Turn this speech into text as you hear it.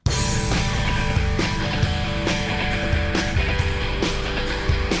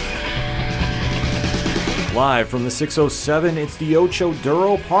Live from the 607, it's the Ocho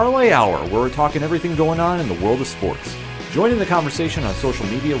Duro Parlay Hour, where we're talking everything going on in the world of sports. Join in the conversation on social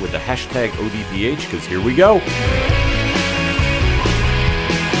media with the hashtag ODPH, because here we go.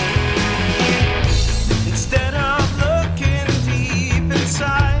 Instead of looking deep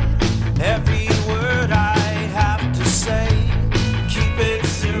inside, every word I have to say, keep it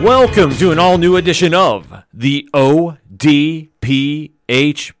simple. Welcome to an all-new edition of the ODPH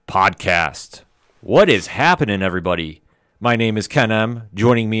Podcast. What is happening, everybody? My name is Ken M.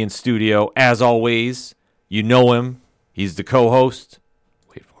 Joining me in studio, as always, you know him. He's the co-host.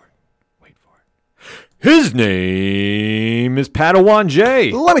 Wait for it. His name is Padawan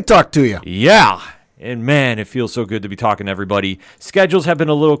J. Let me talk to you. Yeah. And man, it feels so good to be talking to everybody. Schedules have been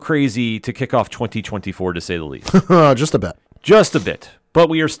a little crazy to kick off 2024, to say the least. Just a bit. Just a bit. But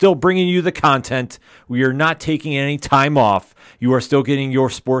we are still bringing you the content. We are not taking any time off. You are still getting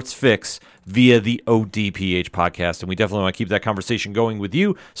your sports fix via the ODPH podcast, and we definitely want to keep that conversation going with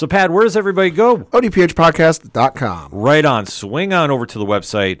you. So, Pat, where does everybody go? ODPHpodcast.com. Right on. Swing on over to the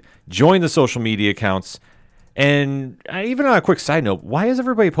website, join the social media accounts, and even on a quick side note, why is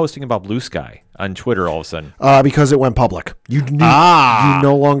everybody posting about Blue Sky on Twitter all of a sudden? Because it went public. You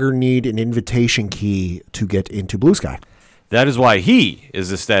no longer need an invitation key to get into Blue Sky. That is why he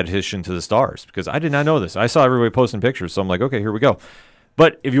is a statistician to the stars, because I did not know this. I saw everybody posting pictures, so I'm like, okay, here we go.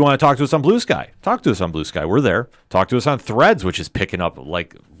 But if you want to talk to us on Blue Sky, talk to us on Blue Sky. We're there. Talk to us on Threads, which is picking up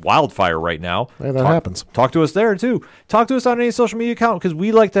like wildfire right now. Yeah, that happens. Talk to us there, too. Talk to us on any social media account, because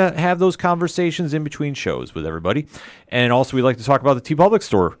we like to have those conversations in between shows with everybody. And also, we like to talk about the TeePublic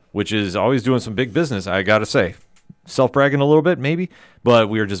store, which is always doing some big business, I got to say. Self-bragging a little bit, maybe, but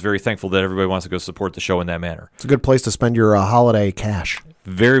we are just very thankful that everybody wants to go support the show in that manner. It's a good place to spend your holiday cash.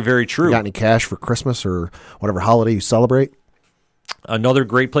 Very, very true. You got any cash for Christmas or whatever holiday you celebrate? Another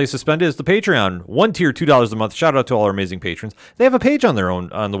great place to spend it is the Patreon. One tier, $2 a month. Shout out to all our amazing patrons. They have a page on their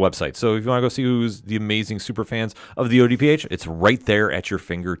own on the website. So if you want to go see who's the amazing super fans of the ODPH, it's right there at your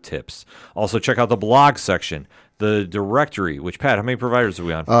fingertips. Also, check out the blog section, the directory, which, Pat, how many providers are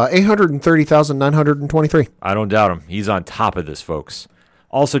we on? 830,923. I don't doubt him. He's on top of this, folks.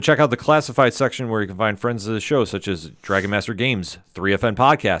 Also, check out the classified section where you can find friends of the show, such as Dragon Master Games, 3FN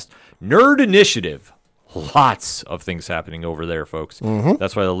Podcast, Nerd Initiative. Lots of things happening over there, folks. Mm-hmm.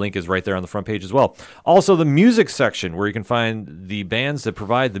 That's why the link is right there on the front page as well. Also, the music section, where you can find the bands that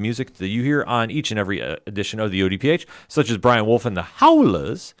provide the music that you hear on each and every edition of the ODPH, such as Brian Wolf and the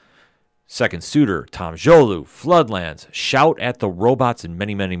Howlers, Second Suitor, Tom Jolu, Floodlands, Shout at the Robots, and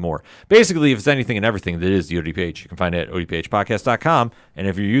many, many more. Basically, if it's anything and everything that is the ODPH, you can find it at odphpodcast.com. And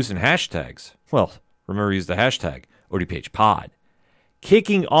if you're using hashtags, well, remember to use the hashtag ODPHpod.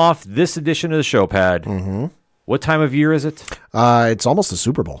 Kicking off this edition of the show, Pad. Mm-hmm. What time of year is it? It's almost a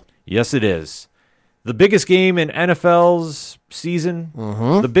Super Bowl. Yes, it is. The biggest game in NFL's season.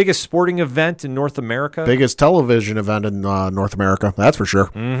 Mm-hmm. The biggest sporting event in North America. Biggest television event in North America, that's for sure.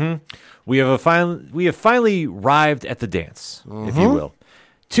 Mm-hmm. We have finally arrived at the dance, if you will.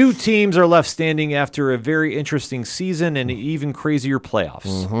 Two teams are left standing after a very interesting season and even crazier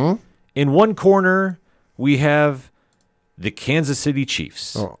playoffs. Mm-hmm. In one corner, we have the Kansas City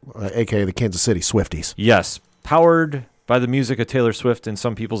Chiefs. A.k.a. the Kansas City Swifties. Yes, powered by the music of Taylor Swift in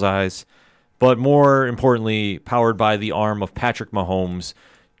some people's eyes, but more importantly, powered by the arm of Patrick Mahomes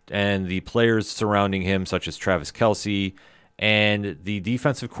and the players surrounding him, such as Travis Kelce, and the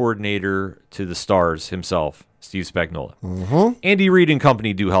defensive coordinator to the Stars himself, Steve Spagnuolo. Mm-hmm. Andy Reid and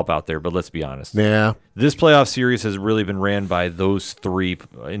company do help out there, but let's be honest. Yeah. This playoff series has really been ran by those three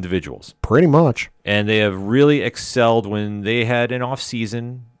individuals. Pretty much. And they have really excelled when they had an off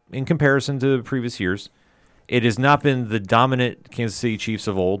season in comparison to previous years. It has not been the dominant Kansas City Chiefs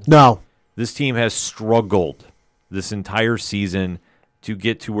of old. No. This team has struggled this entire season to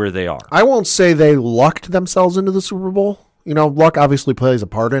get to where they are. I won't say they lucked themselves into the Super Bowl. You know, luck obviously plays a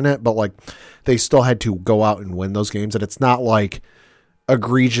part in it, but like they still had to go out and win those games. And it's not like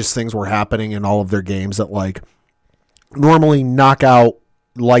egregious things were happening in all of their games that like normally knockout,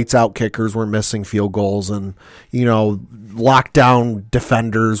 lights out kickers were missing field goals and, you know, lockdown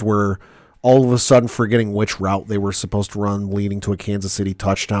defenders were all of a sudden forgetting which route they were supposed to run, leading to a Kansas City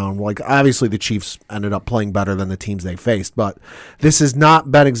touchdown. Like, obviously, the Chiefs ended up playing better than the teams they faced, but this has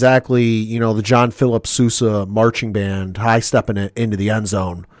not been exactly, you know, the John Philip Sousa marching band high-stepping it into the end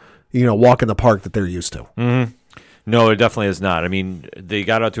zone, you know, walk in the park that they're used to. Mm-hmm. No, it definitely is not. I mean, they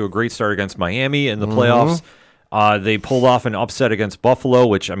got out to a great start against Miami in the playoffs. They pulled off an upset against Buffalo,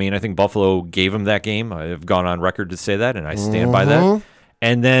 which, I mean, I think Buffalo gave them that game. I've gone on record to say that, and I stand by that.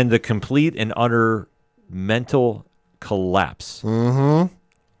 And then the complete and utter mental collapse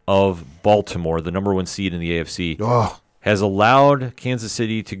of Baltimore, the number 1 seed in the AFC, Oh, has allowed Kansas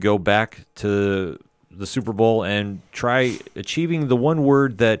City to go back to the Super Bowl and try achieving the one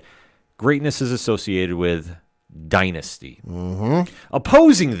word that greatness is associated with, dynasty.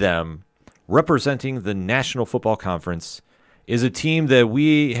 Opposing them, representing the National Football Conference, is a team that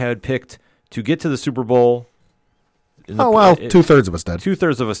we had picked to get to the Super Bowl. Two-thirds of us did.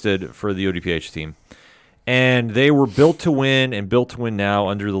 Two-thirds of us did for the ODPH team. And they were built to win and built to win now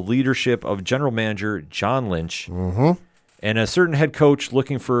under the leadership of General Manager John Lynch and a certain head coach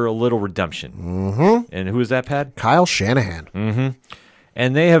looking for a little redemption. And who is that, Pat? Kyle Shanahan.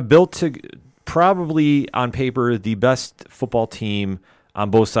 And they have built to probably, on paper, the best football team on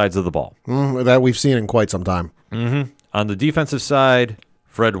both sides of the ball. That we've seen in quite some time. On the defensive side,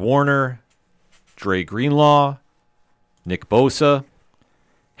 Fred Warner, Dre Greenlaw, Nick Bosa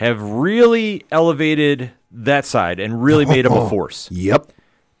have really elevated that side and really made them a force. Yep.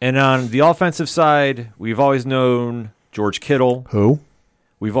 And on the offensive side, we've always known George Kittle. Who?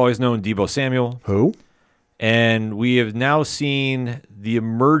 We've always known Deebo Samuel. Who? And we have now seen the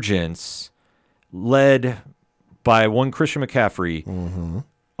emergence, led by one Christian McCaffrey,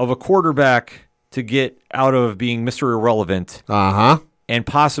 of a quarterback to get out of being Mr. Irrelevant and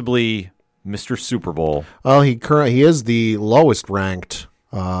possibly Mr. Super Bowl. Well, he is the lowest ranked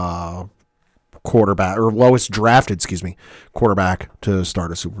quarterback, or lowest drafted, quarterback to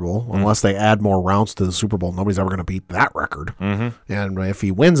start a Super Bowl. Unless they add more rounds to the Super Bowl, nobody's ever going to beat that record. And if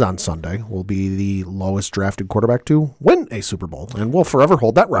he wins on Sunday, will be the lowest drafted quarterback to win a Super Bowl, and will forever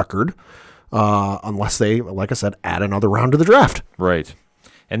hold that record unless they, like I said, add another round to the draft. Right.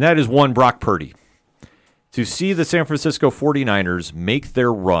 And that is one Brock Purdy. To see the San Francisco 49ers make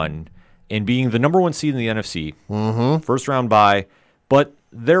their run in being the number 1 seed in the NFC, first round bye, but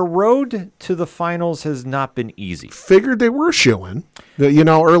their road to the finals has not been easy. Figured they were showing,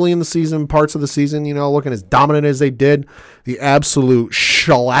 early in the season, parts of the season, looking as dominant as they did. The absolute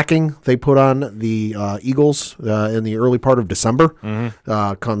shellacking they put on the Eagles in the early part of December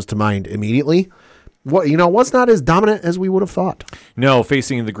comes to mind immediately. Was not as dominant as we would have thought. No,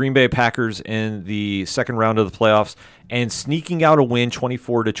 facing the Green Bay Packers in the second round of the playoffs and sneaking out a win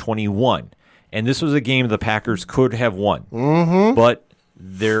 24-21. And this was a game the Packers could have won. But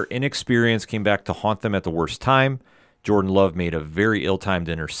their inexperience came back to haunt them at the worst time. Jordan Love made a very ill-timed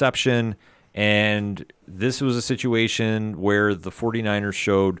interception. And this was a situation where the 49ers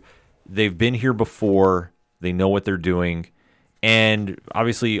showed they've been here before. They know what they're doing. And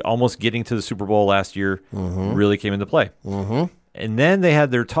obviously almost getting to the Super Bowl last year really came into play. And then they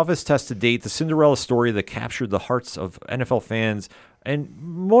had their toughest test to date, the Cinderella story that captured the hearts of NFL fans and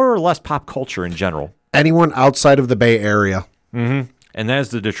more or less pop culture in general. Anyone outside of the Bay Area. And that is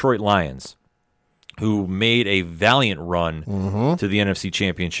the Detroit Lions, who made a valiant run to the NFC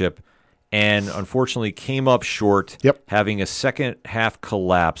Championship and unfortunately came up short, having a second half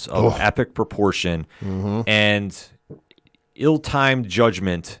collapse of epic proportion and ill-timed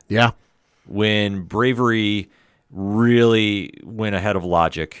judgment when bravery really went ahead of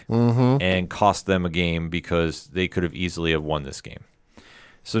logic and cost them a game because they could have easily have won this game.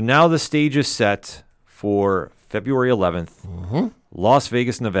 So now the stage is set for February 11th, Las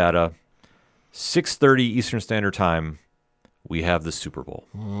Vegas, Nevada, 6:30 Eastern Standard Time. We have the Super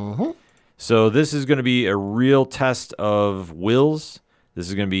Bowl. So this is going to be a real test of wills. This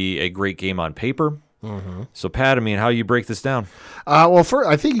is going to be a great game on paper. So, Pat, how do you break this down? Well, first,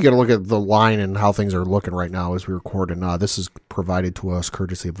 I think you got to look at the line and how things are looking right now as we record. And this is provided to us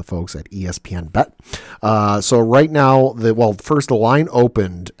courtesy of the folks at ESPN Bet. So right now, first the line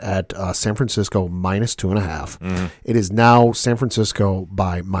opened at San Francisco -2.5. It is now San Francisco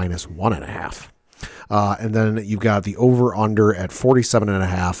by -1.5. And then you've got the over-under at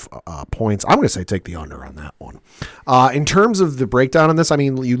 47.5 points. I'm going to say take the under on that one. In terms of the breakdown on this,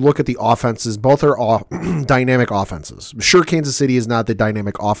 you look at the offenses. Both are dynamic offenses. Sure, Kansas City is not the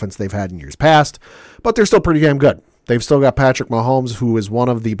dynamic offense they've had in years past, but they're still pretty damn good. They've still got Patrick Mahomes, who is one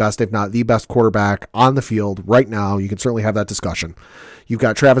of the best, if not the best quarterback on the field right now. You can certainly have that discussion. You've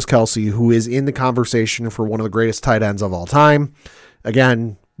got Travis Kelce, who is in the conversation for one of the greatest tight ends of all time.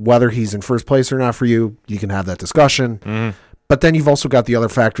 Again, whether he's in first place or not for you, you can have that discussion. But then you've also got the other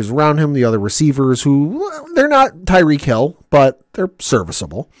factors around him, the other receivers who, they're not Tyreek Hill, but they're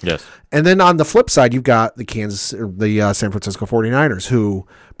serviceable. Yes. And then on the flip side, you've got the San Francisco 49ers, who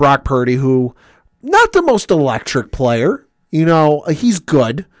Brock Purdy, who not the most electric player. He's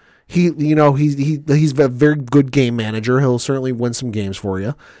good. He's a very good game manager. He'll certainly win some games for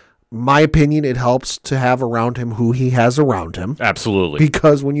you. my opinion, it helps to have around him who he has around him. Absolutely.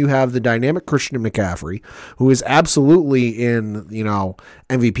 Because when you have the dynamic Christian McCaffrey, who is absolutely in,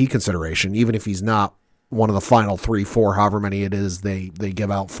 MVP consideration, even if he's not one of the final 3, 4, however many it is they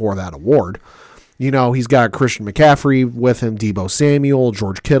give out for that award. He's got Christian McCaffrey with him, Deebo Samuel,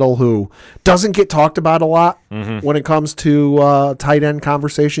 George Kittle, who doesn't get talked about a lot when it comes to tight end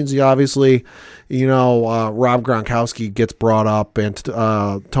conversations. Obviously, Rob Gronkowski gets brought up, and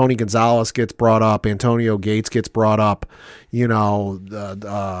Tony Gonzalez gets brought up, Antonio Gates gets brought up, Travis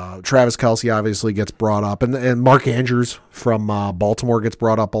Kelce obviously gets brought up, and Mark Andrews from Baltimore gets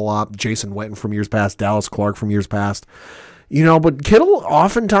brought up a lot, Jason Witten from years past, Dallas Clark from years past. But Kittle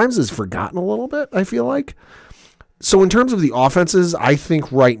oftentimes is forgotten a little bit, I feel like. So in terms of the offenses, I think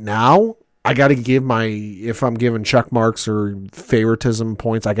right now, I got to give if I'm giving check marks or favoritism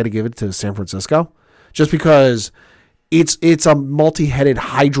points, I got to give it to San Francisco. Just because it's a multi-headed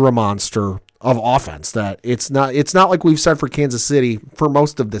hydra monster of offense that it's not like we've said for Kansas City for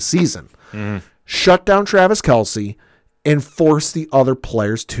most of the season. Mm-hmm. Shut down Travis Kelce and force the other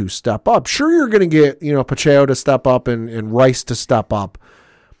players to step up. Sure, you're going to get, Pacheco to step up and Rice to step up,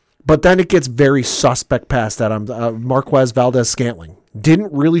 but then it gets very suspect past that. Marquez Valdez-Scantling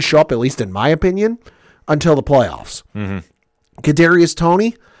didn't really show up, at least in my opinion, until the playoffs. Mm-hmm. Kadarius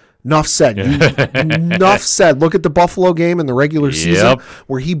Toney, enough said. Enough said. Look at the Buffalo game in the regular season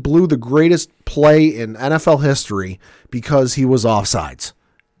where he blew the greatest play in NFL history because he was offsides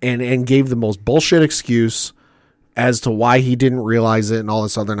and gave the most bullshit excuse as to why he didn't realize it and all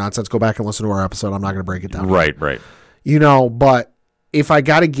this other nonsense. Go back and listen to our episode. I'm not going to break it down. Right. But if I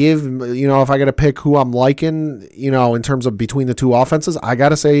got to if I got to pick who I'm liking, in terms of between the two offenses, I got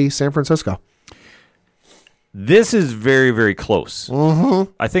to say San Francisco. This is very, very close. Mm-hmm.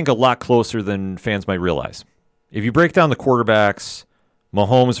 I think a lot closer than fans might realize. If you break down the quarterbacks,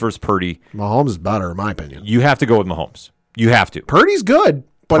 Mahomes versus Purdy. Mahomes is better, in my opinion. You have to go with Mahomes. You have to. Purdy's good,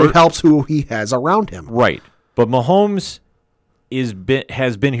 but it helps who he has around him. Right. But Mahomes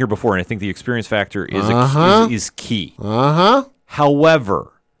has been here before, and I think the experience factor is key. Uh-huh.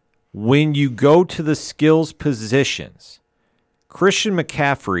 However, when you go to the skills positions, Christian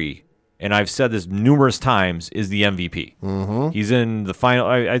McCaffrey, and I've said this numerous times, is the MVP. Mm-hmm. He's in the final.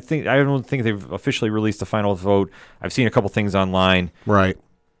 I don't think they've officially released the final vote. I've seen a couple things online. Right.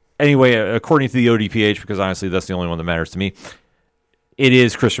 Anyway, according to the ODPH, because honestly that's the only one that matters to me, it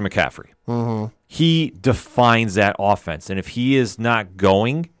is Christian McCaffrey. Mm-hmm. He defines that offense, and if he is not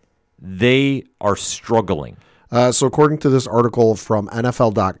going, they are struggling. So according to this article from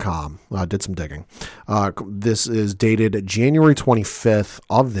NFL.com, did some digging. This is dated January 25th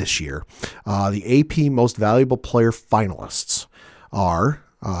of this year. The AP Most Valuable Player finalists are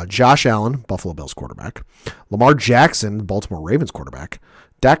Josh Allen, Buffalo Bills quarterback, Lamar Jackson, Baltimore Ravens quarterback,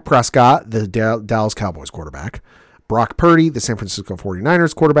 Dak Prescott, the Dallas Cowboys quarterback, Brock Purdy, the San Francisco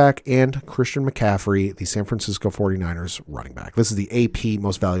 49ers quarterback, and Christian McCaffrey, the San Francisco 49ers running back. This is the AP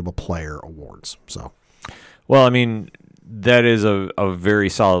Most Valuable Player Awards. So, well, I mean, that is a very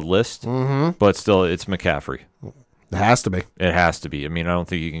solid list, mm-hmm. but still, it's McCaffrey. It has to be. It has to be. I mean, I don't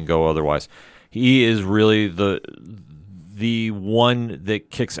think you can go otherwise. He is really the one that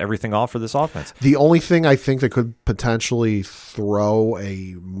kicks everything off for this offense. The only thing I think that could potentially throw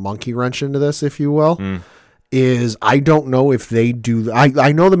a monkey wrench into this, if you will, is I don't know if they do.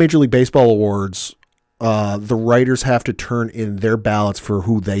 I know the Major League Baseball awards, the writers have to turn in their ballots for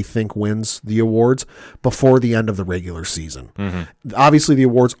who they think wins the awards before the end of the regular season. Mm-hmm. Obviously, the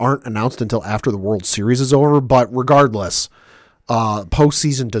awards aren't announced until after the World Series is over, but regardless,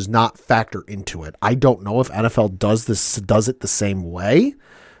 postseason does not factor into it. I don't know if NFL does it the same way,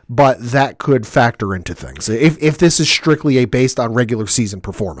 but that could factor into things if this is strictly based on regular season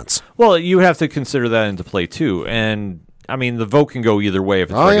performance. Well, you have to consider that into play too, and I mean the vote can go either way if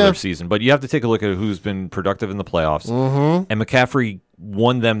it's regular season, but you have to take a look at who's been productive in the playoffs. Mm-hmm. And McCaffrey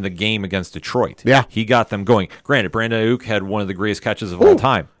won them the game against Detroit. Yeah, he got them going. Granted, Brandon Ayuk had one of the greatest catches of all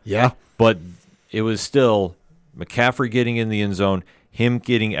time. Yeah, but it was still McCaffrey getting in the end zone, him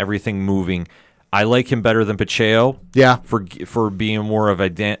getting everything moving. I like him better than Pacheco. Yeah, for being more of a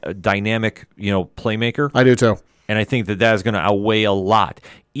dynamic, playmaker. I do too, and I think that is going to outweigh a lot,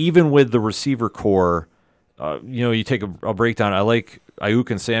 even with the receiver core. You take a breakdown. I like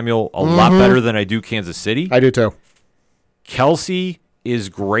Ayuk and Samuel a lot better than I do Kansas City. I do too. Kelce is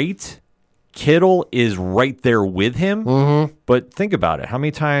great. Kittle is right there with him. Mm-hmm. But think about it: how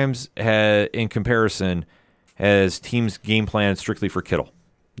many times, in comparison, has teams game planned strictly for Kittle?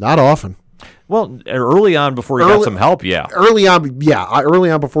 Not often. Well, early on before he got some help, yeah. Early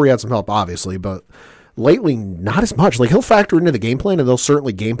on before he had some help, obviously. But Lately, not as much. Like, he'll factor into the game plan, and they'll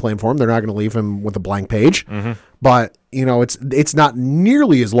certainly game plan for him. They're not going to leave him with a blank page. But, it's not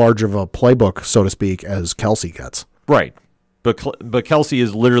nearly as large of a playbook, so to speak, as Kelsey gets. Right. But Kelsey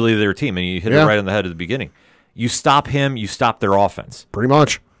is literally their team, and you hit it right on the head at the beginning. You stop him, you stop their offense. Pretty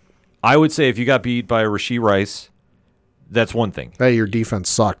much. I would say if you got beat by Rashee Rice, that's one thing. Hey, your defense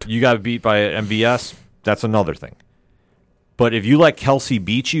sucked. You got beat by MVS, that's another thing. But if you let Kelsey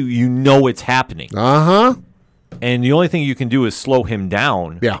beat you, you know it's happening. And the only thing you can do is slow him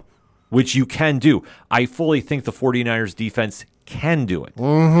down. Yeah. Which you can do. I fully think the 49ers defense can do it.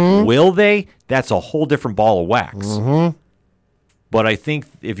 Will they? That's a whole different ball of wax. But I think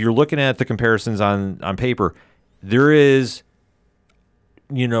if you're looking at the comparisons on paper, there is,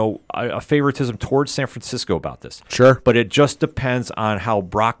 a favoritism towards San Francisco about this. Sure. But it just depends on how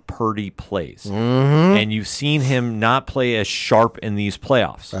Brock Purdy plays. And you've seen him not play as sharp in these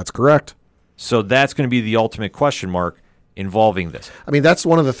playoffs. That's correct. So that's going to be the ultimate question mark involving this. I mean, that's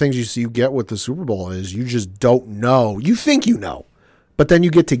one of the things you get with the Super Bowl is you just don't know. You think you know. But then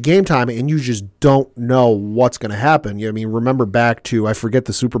you get to game time and you just don't know what's going to happen. Remember back to, I forget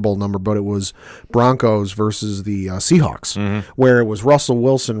the Super Bowl number, but it was Broncos versus the Seahawks, where it was Russell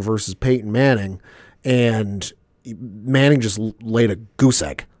Wilson versus Peyton Manning, and Manning just laid a goose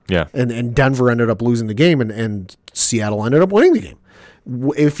egg. Yeah. And Denver ended up losing the game, and Seattle ended up winning the game.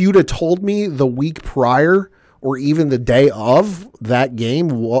 If you'd have told me the week prior or even the day of that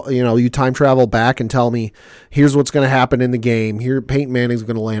game, you time travel back and tell me, here's what's going to happen in the game. Here, Peyton Manning's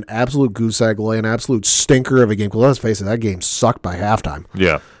going to lay an absolute goose egg, lay an absolute stinker of a game. Because let's face it, that game sucked by halftime.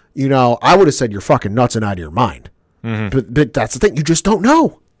 Yeah. I would have said you're fucking nuts and out of your mind. But that's the thing. You just don't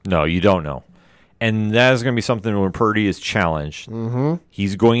know. No, you don't know. And that is going to be something when Purdy is challenged.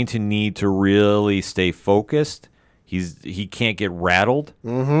 He's going to need to really stay focused. He can't get rattled.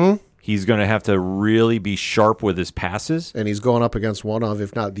 He's going to have to really be sharp with his passes. And he's going up against one of,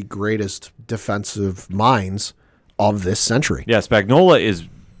 if not the greatest defensive minds of this century. Yeah, Spagnuolo is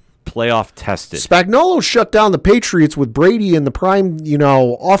playoff tested. Spagnuolo shut down the Patriots with Brady in the prime,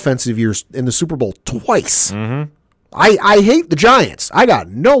 offensive years in the Super Bowl twice. I hate the Giants. I got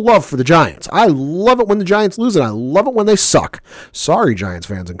no love for the Giants. I love it when the Giants lose, and I love it when they suck. Sorry, Giants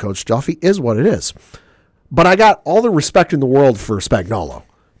fans and Coach Duffy, is what it is. But I got all the respect in the world for Spagnuolo.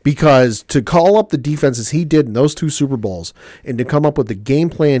 Because to call up the defenses he did in those two Super Bowls and to come up with the game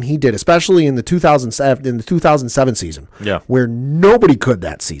plan he did, especially in the 2007 season, where nobody could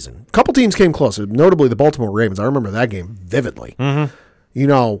that season. A couple teams came close, notably the Baltimore Ravens. I remember that game vividly.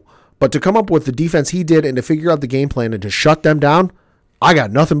 But to come up with the defense he did and to figure out the game plan and to shut them down, I got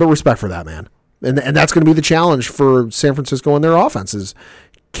nothing but respect for that, man. And that's going to be the challenge for San Francisco and their offenses.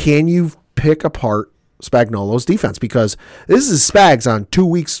 Can you pick apart Spagnuolo's defense, because this is Spags on 2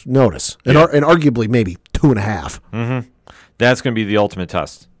 weeks' notice, and arguably maybe 2.5. That's going to be the ultimate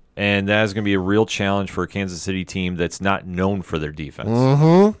test, and that is going to be a real challenge for a Kansas City team that's not known for their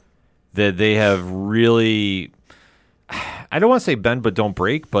defense. That they have really, I don't want to say bend but don't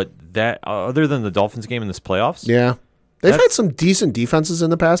break, but that other than the Dolphins game in this playoffs, they've had some decent defenses in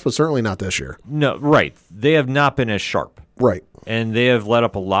the past, but certainly not this year. No, right? They have not been as sharp, right? And they have let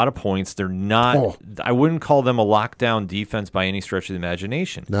up a lot of points. They're not, I wouldn't call them a lockdown defense by any stretch of the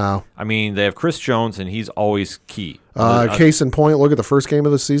imagination. No. I mean, they have Chris Jones, and he's always key. Case in point, look at the first game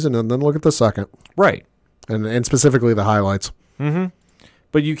of the season, and then look at the second. Right. And specifically the highlights.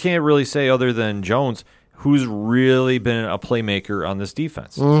 But you can't really say, other than Jones, who's really been a playmaker on this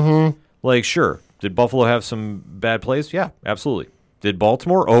defense. Like, sure, did Buffalo have some bad plays? Yeah, absolutely. Did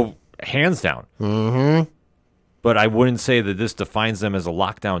Baltimore? Oh, hands down. But I wouldn't say that this defines them as a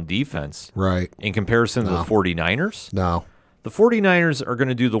lockdown defense. Right. In comparison to the 49ers. No. The 49ers are going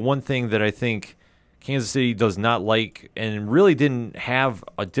to do the one thing that I think Kansas City does not like and really didn't have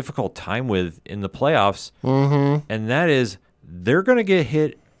a difficult time with in the playoffs. And that is they're going to get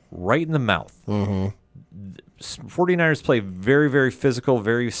hit right in the mouth. 49ers play very, very physical,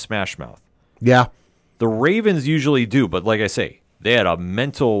 very smash mouth. Yeah. The Ravens usually do, but like I say, they had a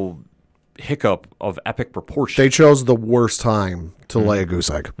mental hiccup of epic proportions. They chose the worst time to lay a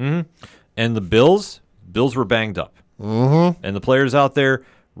goose egg. And the Bills were banged up. And the players out there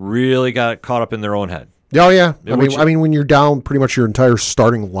really got caught up in their own head. Oh, yeah. I mean, when you're down pretty much your entire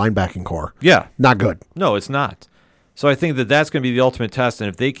starting linebacking core. Yeah. Not good. No, it's not. So I think that that's going to be the ultimate test. And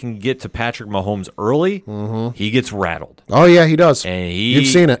if they can get to Patrick Mahomes early, he gets rattled. Oh, yeah, he does. And You've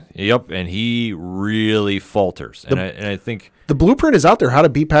seen it. Yep, and he really falters. And I think the blueprint is out there how to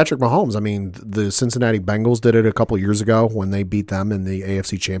beat Patrick Mahomes. I mean, the Cincinnati Bengals did it a couple years ago when they beat them in the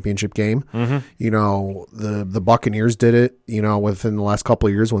AFC Championship game. You know, the Buccaneers did it, you know, within the last couple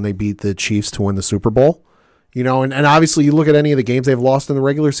of years when they beat the Chiefs to win the Super Bowl. You know, and obviously you look at any of the games they've lost in the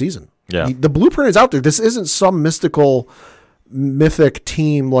regular season. Yeah. The blueprint is out there. This isn't some mythic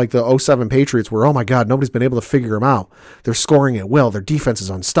team like the 07 Patriots where, oh my God, nobody's been able to figure them out. They're scoring at will. Their defense is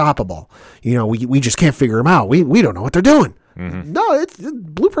unstoppable. You know, we just can't figure them out. We don't know what they're doing. No,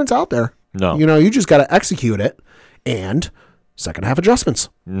 blueprint's out there. No. You know, you just got to execute it and second half adjustments.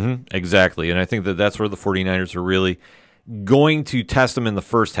 Exactly. And I think that that's where the 49ers are really going to test them in the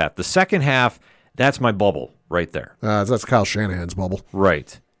first half. The second half, that's my bubble right there. That's Kyle Shanahan's bubble.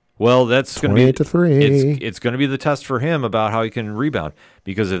 Right. Well, that's going to be 28-3. It's going to be the test for him about how he can rebound,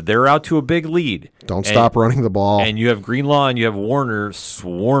 because if they're out to a big lead, Don't stop running the ball. And you have Greenlaw and you have Warner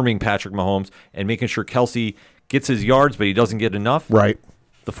swarming Patrick Mahomes and making sure Kelsey gets his yards, but he doesn't get enough. Right.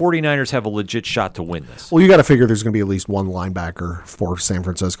 The 49ers have a legit shot to win this. Well, you got to figure there's going to be at least one linebacker for San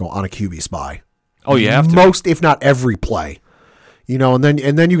Francisco on a QB spy. Oh, you have to. Most, if not every play. You know, and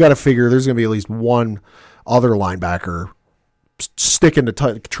then you got to figure there's going to be at least one other linebacker sticking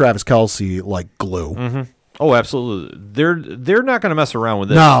to Travis Kelsey like glue. Oh, absolutely. They're not going to mess around with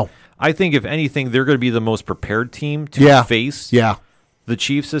this. No. I think if anything, they're going to be the most prepared team to face the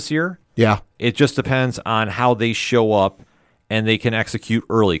Chiefs this year. Yeah. It just depends on how they show up and they can execute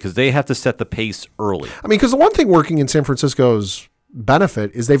early, because they have to set the pace early. I mean, because the one thing working in San Francisco's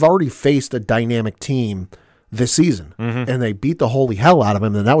benefit is they've already faced a dynamic team this season, and they beat the holy hell out of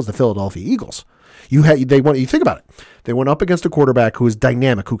them, and that was the Philadelphia Eagles. You think about it. They went up against a quarterback who is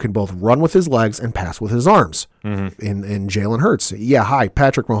dynamic, who can both run with his legs and pass with his arms. In Jalen Hurts,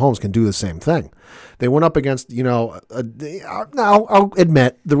 Patrick Mahomes can do the same thing. They went up against, you know, now I'll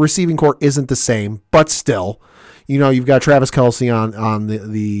admit the receiving core isn't the same, but still, you know, you've got Travis Kelsey on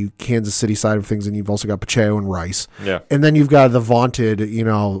the Kansas City side of things, and you've also got Pacheco and Rice. Yeah, and then you've got the vaunted, you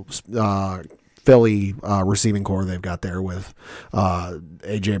know, Philly receiving core they've got there with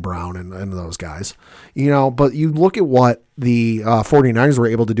A.J. Brown and those guys. You know, but you look at what the 49ers were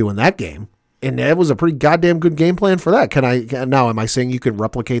able to do in that game, and it was a pretty goddamn good game plan for that. Am I saying you can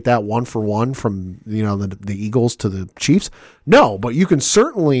replicate that one for one from, you know, the Eagles to the Chiefs? No, but you can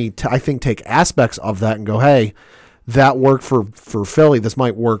certainly, I think, take aspects of that and go, hey, that worked for Philly. This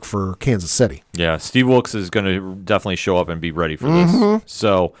might work for Kansas City. Yeah, Steve Wilkes is going to definitely show up and be ready for this.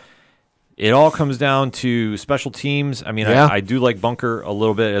 So it all comes down to special teams. I mean, I do like Bunker a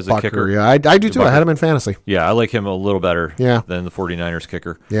little bit as a kicker. Yeah, I do too. Bunker. I had him in fantasy. Yeah, I like him a little better than the 49ers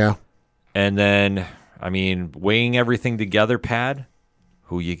kicker. Yeah. And then, I mean, weighing everything together, Pad,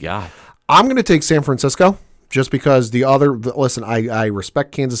 who you got? I'm going to take San Francisco just because listen, I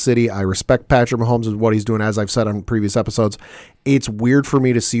respect Kansas City. I respect Patrick Mahomes and what he's doing, as I've said on previous episodes. It's weird for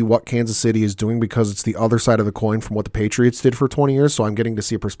me to see what Kansas City is doing because it's the other side of the coin from what the Patriots did for 20 years. So I'm getting to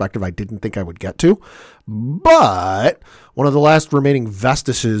see a perspective I didn't think I would get to. But one of the last remaining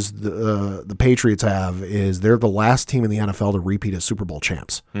vestiges the Patriots have is they're the last team in the NFL to repeat as Super Bowl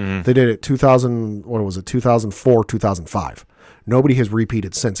champs. They did it 2004, 2005. Nobody has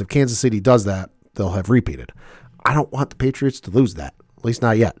repeated since. If Kansas City does that, they'll have repeated. I don't want the Patriots to lose that, at least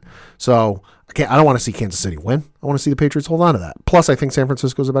not yet. So I don't want to see Kansas City win. I want to see the Patriots hold on to that. Plus, I think San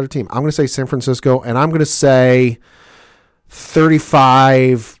Francisco is a better team. I'm going to say San Francisco, and I'm going to say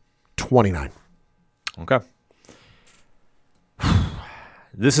 35-29. Okay.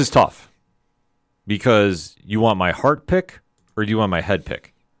 This is tough because you want my heart pick or do you want my head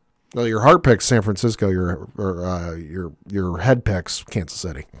pick? Well, your heart picks San Francisco. Your head picks Kansas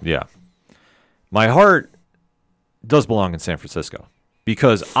City. Yeah. My heart does belong in San Francisco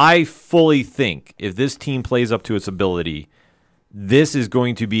because I fully think if this team plays up to its ability, this is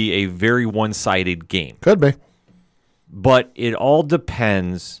going to be a very one-sided game. Could be. But it all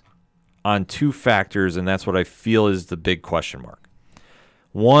depends on two factors, and that's what I feel is the big question mark.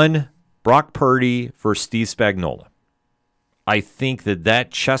 One, Brock Purdy versus Steve Spagnuolo. I think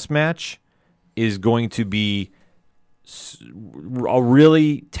that chess match is going to be a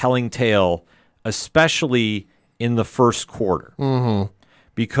really telling tale, especially in the first quarter.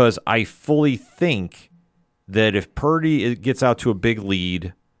 Because I fully think that if Purdy gets out to a big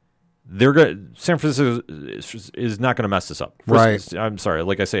lead, San Francisco is not going to mess this up. Right. I'm sorry.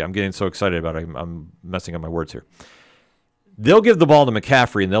 Like I say, I'm getting so excited about it. I'm messing up my words here. They'll give the ball to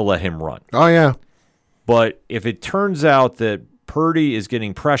McCaffrey and they'll let him run. Oh, yeah. But if it turns out that Purdy is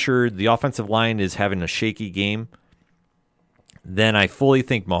getting pressured, the offensive line is having a shaky game, then I fully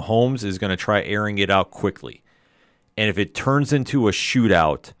think Mahomes is going to try airing it out quickly. And if it turns into a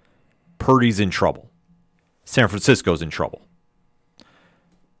shootout, Purdy's in trouble. San Francisco's in trouble.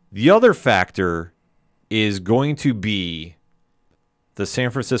 The other factor is going to be the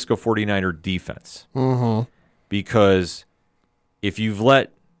San Francisco 49er defense. Mm-hmm. Because if you've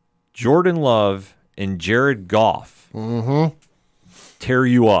let Jordan Love and Jared Goff tear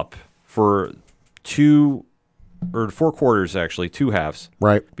you up for 4 quarters, actually, 2 halves.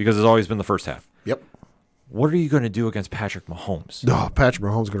 Right. Because it's always been the first half. Yep. What are you going to do against Patrick Mahomes? Oh, Patrick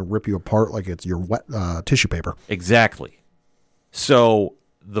Mahomes is going to rip you apart like it's your wet tissue paper. Exactly. So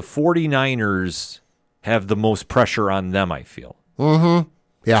the 49ers have the most pressure on them, I feel. Mm-hmm.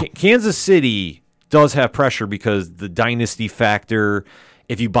 Yeah. Kansas City does have pressure because the dynasty factor,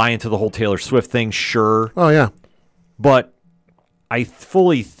 if you buy into the whole Taylor Swift thing, sure. Oh, yeah. But I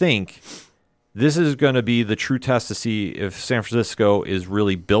fully think this is going to be the true test to see if San Francisco is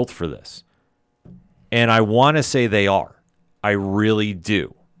really built for this. And I want to say they are. I really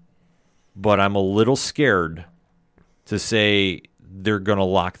do. But I'm a little scared to say they're going to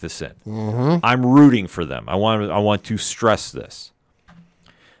lock this in. Mm-hmm. I'm rooting for them. I want to stress this.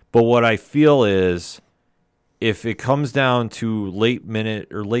 But what I feel is if it comes down to late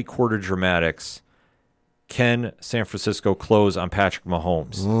minute or late quarter dramatics, can San Francisco close on Patrick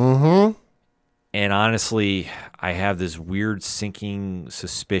Mahomes? Mm-hmm. And honestly, I have this weird sinking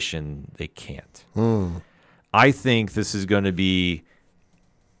suspicion they can't. I think this is going to be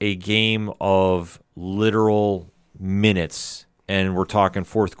a game of literal minutes, and we're talking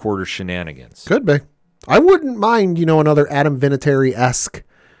fourth quarter shenanigans. Could be. I wouldn't mind, another Adam Vinatieri-esque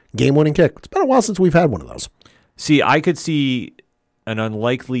game-winning kick. It's been a while since we've had one of those. See, I could see an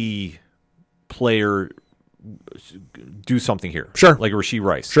unlikely player do something here. Sure. Like Rashee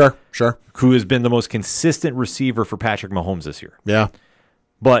Rice. Sure. Who has been the most consistent receiver for Patrick Mahomes this year. Yeah.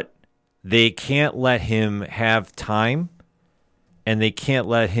 But they can't let him have time, and they can't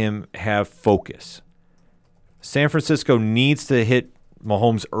let him have focus. San Francisco needs to hit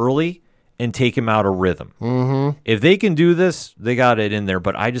Mahomes early and take him out of rhythm. Mm-hmm. If they can do this, they got it in there.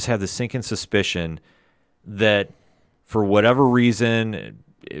 But I just have the sinking suspicion that for whatever reason,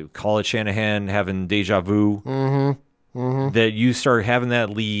 call it Shanahan having deja vu, that you start having that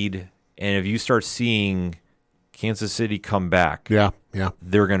lead, and if you start seeing Kansas City come back,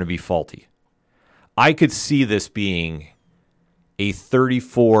 they're going to be faulty. I could see this being a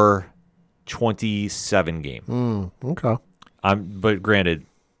 34-27 game. Okay. But granted,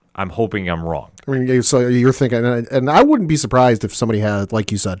 I'm hoping I'm wrong. I mean, so you're thinking, and I wouldn't be surprised if somebody had,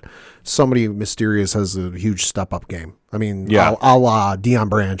 like you said, somebody mysterious has a huge step-up game. I mean, a la Deion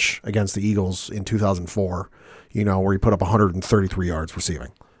Branch against the Eagles in 2004, where he put up 133 yards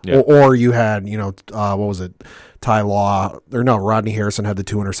receiving. Yeah. Or you had, what was it, Rodney Harrison had the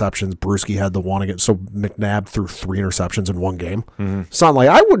 2 interceptions. Brewski had the 1 against. So McNabb threw 3 interceptions in one game. Something like,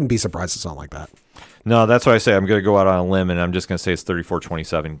 I wouldn't be surprised at something like that. No, that's why I say I'm going to go out on a limb, and I'm just going to say it's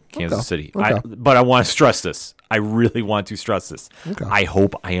 34-27 Kansas City. Okay. But I want to stress this. I really want to stress this. Okay. I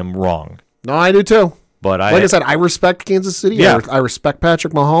hope I am wrong. No, I do too. But like I said, I respect Kansas City. Yeah. I respect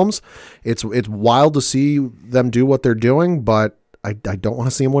Patrick Mahomes. It's wild to see them do what they're doing, but I don't want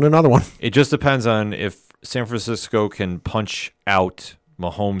to see him win another one. It just depends on if San Francisco can punch out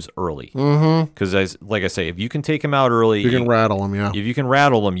Mahomes early. Because, like I say, if you can take him out early, You can rattle him, yeah. If you can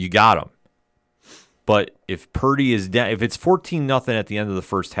rattle him, you got him. But if Purdy is down, if it's 14-0 at the end of the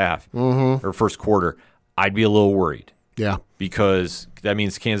first half or first quarter, I'd be a little worried. Yeah. Because that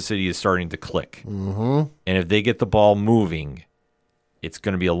means Kansas City is starting to click. And if they get the ball moving, it's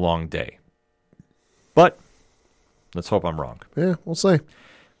going to be a long day. But let's hope I'm wrong. Yeah, we'll see.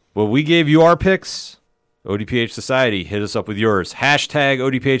 Well, we gave you our picks. ODPH Society, hit us up with yours. Hashtag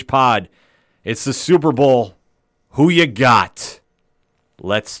ODPH Pod. It's the Super Bowl. Who you got?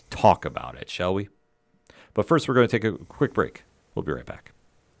 Let's talk about it, shall we? But first, we're going to take a quick break. We'll be right back.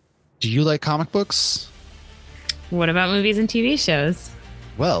 Do you like comic books? What about movies and TV shows?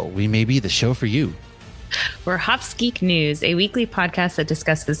 Well, we may be the show for you. We're Hops Geek News, a weekly podcast that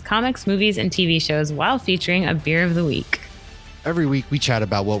discusses comics, movies, and TV shows while featuring a beer of the week. Every week, we chat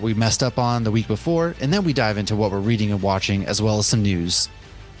about what we messed up on the week before, and then we dive into what we're reading and watching, as well as some news.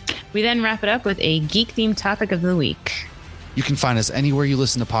 We then wrap it up with a geek-themed topic of the week. You can find us anywhere you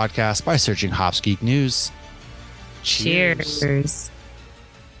listen to podcasts by searching Hops Geek News. Cheers.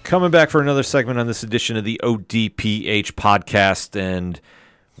 Coming back for another segment on this edition of the ODPH podcast, and,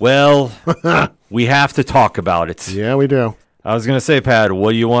 well, we have to talk about it. Yeah, we do. I was going to say, Pat,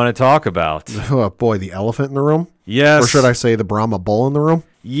 what do you want to talk about? Oh, boy, the elephant in the room? Yes. Or should I say the Brahma bull in the room?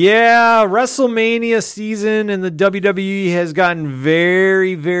 Yeah, WrestleMania season in the WWE has gotten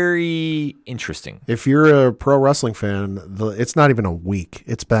very, very interesting. If you're a pro wrestling fan, it's not even a week.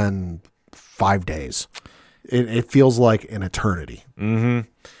 It's been 5 days. It feels like an eternity. Mm-hmm.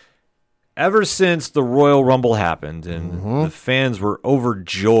 Ever since the Royal Rumble happened and the fans were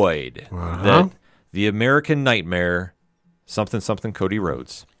overjoyed that the American Nightmare, something Cody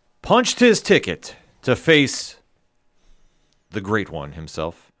Rhodes, punched his ticket to face the Great One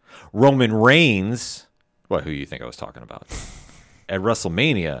himself, Roman Reigns. What? Who you think I was talking about? At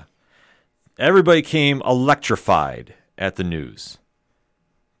WrestleMania, everybody came electrified at the news.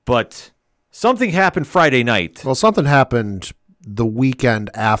 But something happened Friday night. Well, something happened the weekend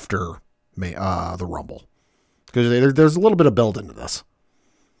after the Rumble. Because there's a little bit of build into this.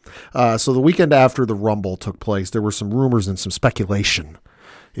 So the weekend after the Rumble took place, there were some rumors and some speculation,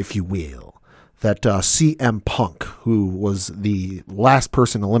 if you will, that CM Punk, who was the last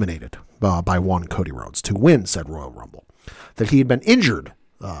person eliminated by one Cody Rhodes to win said Royal Rumble, that he had been injured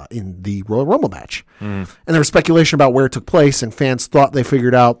in the Royal Rumble match. And there was speculation about where it took place, and fans thought they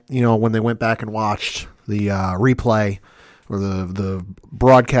figured out, when they went back and watched the replay or the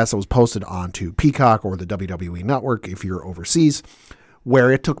broadcast that was posted onto Peacock or the WWE Network if you're overseas,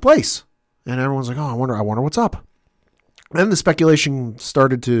 where it took place. And everyone's like, oh, I wonder what's up. Then the speculation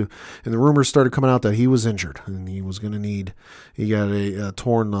started and the rumors started coming out that he was injured and he was going to he got a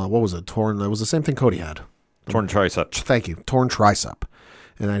torn, it was the same thing Cody had. Torn tricep. Thank you. Torn tricep.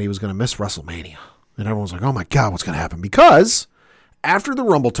 And that he was going to miss WrestleMania. And everyone's like, oh my God, what's going to happen? Because after the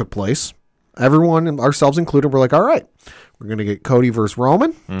Rumble took place, everyone, ourselves included, were like, all right, we're going to get Cody versus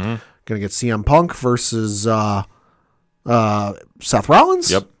Roman. Going to get CM Punk versus Seth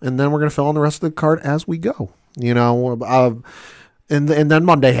Rollins. Yep. And then we're going to fill in the rest of the card as we go. And then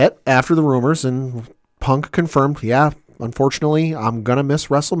Monday hit after the rumors, and Punk confirmed, yeah, unfortunately, I'm going to miss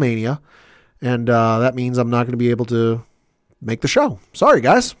WrestleMania, and that means I'm not going to be able to make the show. Sorry,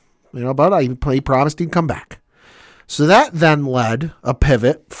 guys. But he promised he'd come back. So that then led a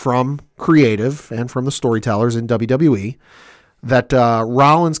pivot from creative and from the storytellers in WWE that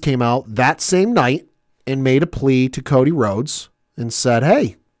Rollins came out that same night and made a plea to Cody Rhodes and said,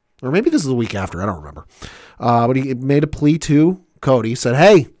 hey, or maybe this is the week after, I don't remember. But he made a plea to Cody, said,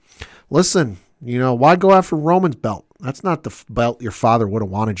 hey, listen, why go after Roman's belt? That's not the belt your father would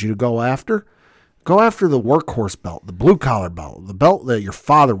have wanted you to go after. Go after the workhorse belt, the blue-collar belt, the belt that your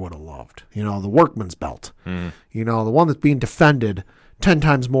father would have loved, the workman's belt, the one that's being defended 10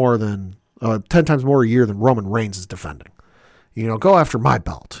 times more a year than Roman Reigns is defending. Go after my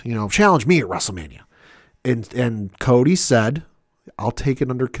belt, challenge me at WrestleMania. And Cody said, I'll take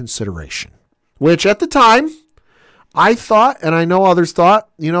it under consideration. Which at the time, I thought, and I know others thought,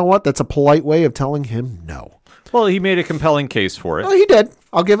 that's a polite way of telling him no. Well, he made a compelling case for it. Well, he did.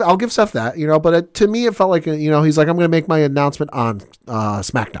 I'll give Seth that, but to me, it felt like, he's like, I'm going to make my announcement on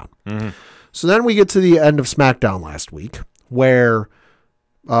SmackDown. So then we get to the end of SmackDown last week where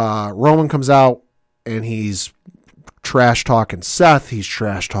Roman comes out and he's trash talking Seth. He's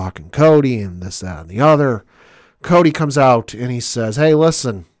trash talking Cody and this, that, and the other. Cody comes out and he says, hey,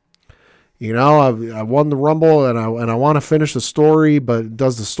 listen, I won the Rumble and I want to finish the story, but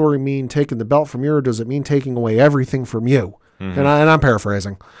does the story mean taking the belt from you, or does it mean taking away everything from you? And I'm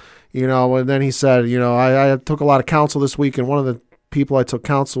paraphrasing, and then he said, I took a lot of counsel this week, and one of the people I took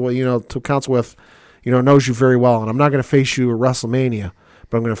counsel with, knows you very well, and I'm not going to face you at WrestleMania,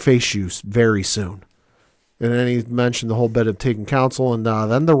 but I'm going to face you very soon. And then he mentioned the whole bit of taking counsel, and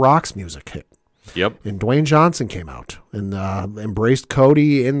then The Rock's music hit. Yep. And Dwayne Johnson came out and embraced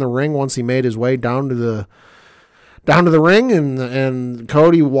Cody in the ring once he made his way down to the ring, and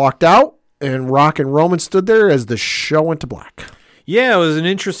Cody walked out, and Rock and Roman stood there as the show went to black. Yeah, it was an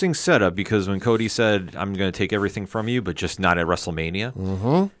interesting setup because when Cody said, I'm going to take everything from you, but just not at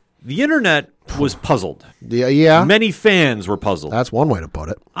WrestleMania, the internet was puzzled. Yeah. Many fans were puzzled. That's one way to put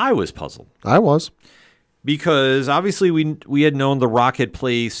it. I was puzzled. I was. Because obviously we had known The Rock had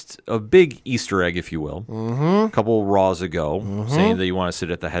placed a big Easter egg, if you will, a couple of Raws ago, saying that you want to sit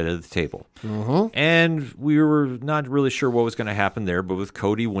at the head of the table. And we were not really sure what was going to happen there, but with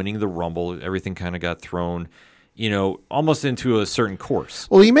Cody winning the Rumble, everything kind of got thrown, almost into a certain course.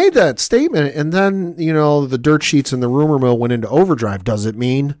 Well, he made that statement, and then, the dirt sheets and the rumor mill went into overdrive. Does it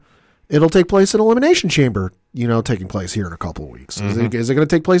mean it'll take place in Elimination Chamber, taking place here in a couple of weeks? Is it going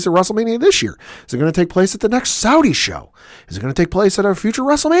to take place at WrestleMania this year? Is it going to take place at the next Saudi show? Is it going to take place at a future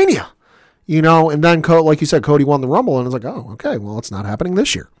WrestleMania? And then, like you said, Cody won the Rumble, and it's like, oh, okay, well, it's not happening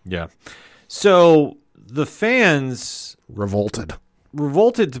this year. Yeah. So the fans revolted,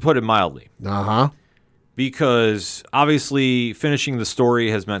 to put it mildly. Uh-huh. Because obviously finishing the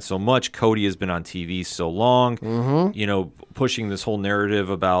story has meant so much. Cody has been on TV so long, pushing this whole narrative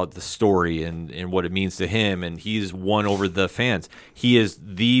about the story and what it means to him, and he's won over the fans. He is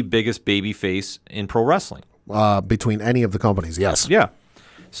the biggest babyface in pro wrestling. Between any of the companies, yes. Yeah.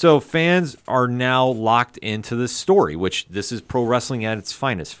 So fans are now locked into this story, which this is pro wrestling at its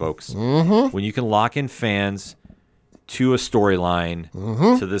finest, folks. Mm-hmm. When you can lock in fans to a storyline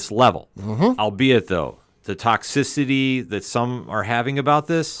to this level. Albeit, though, the toxicity that some are having about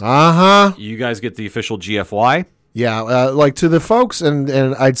this, you guys get the official GFY. Yeah, like to the folks, and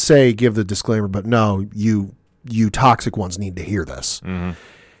I'd say give the disclaimer, but no, you toxic ones need to hear this. Mm-hmm.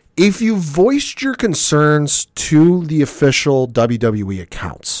 If you voiced your concerns to the official WWE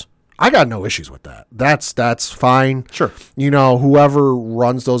accounts, I got no issues with that. That's fine. Sure. Whoever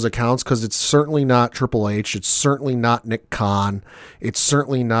runs those accounts, because it's certainly not Triple H. It's certainly not Nick Khan. It's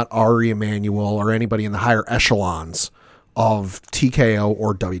certainly not Ari Emanuel or anybody in the higher echelons of TKO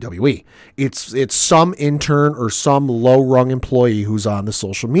or WWE. It's some intern or some low-rung employee who's on the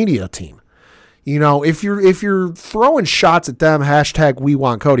social media team. If you're throwing shots at them, hashtag we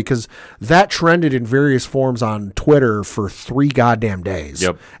want Cody, because that trended in various forms on Twitter for 3 goddamn days.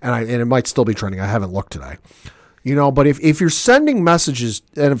 Yep. And it might still be trending. I haven't looked today. But if you're sending messages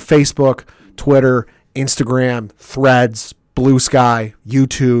on Facebook, Twitter, Instagram, Threads, Blue Sky,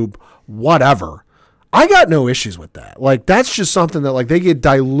 YouTube, whatever, I got no issues with that. Like, that's just something that, like, they get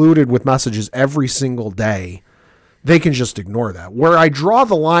diluted with messages every single day. They can just ignore that. Where I draw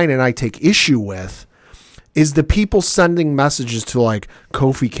the line and I take issue with is the people sending messages to, like,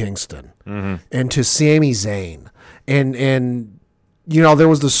 Kofi Kingston and to Sami Zayn. And there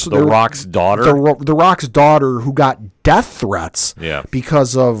was The Rock's daughter. The Rock's daughter who got death threats Yeah.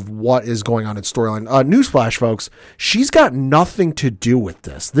 because of what is going on in storyline. Newsflash, folks, she's got nothing to do with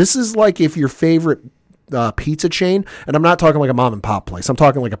this. This is like if your favorite pizza chain, and I'm not talking like a mom and pop place, I'm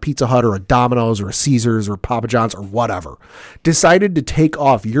talking like a Pizza Hut or a Domino's or a Caesars or Papa John's or whatever, decided to take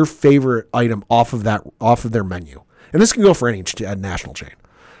off your favorite item off of their menu. And this can go for any national chain.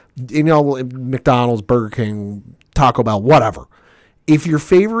 McDonald's, Burger King, Taco Bell, whatever. If your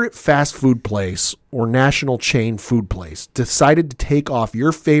favorite fast food place or national chain food place decided to take off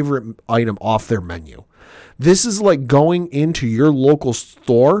your favorite item off their menu, this is like going into your local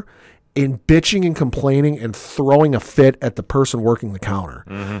store and bitching and complaining and throwing a fit at the person working the counter.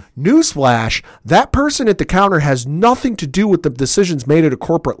 Newsflash, that person at the counter has nothing to do with the decisions made at a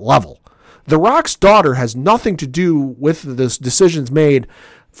corporate level. The Rock's daughter has nothing to do with the decisions made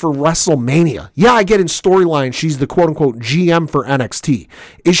for WrestleMania. Yeah, I get in storyline she's the quote-unquote GM for NXT.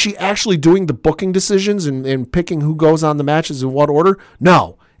 Is she actually doing the booking decisions and picking who goes on the matches in what order?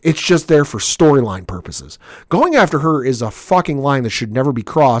 No. It's just there for storyline purposes. Going after her is a fucking line that should never be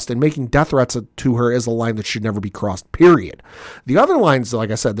crossed, and making death threats to her is a line that should never be crossed, period. The other lines, like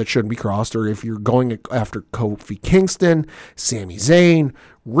I said, that shouldn't be crossed are if you're going after Kofi Kingston, Sami Zayn,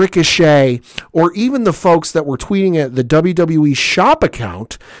 Ricochet, or even the folks that were tweeting at the WWE shop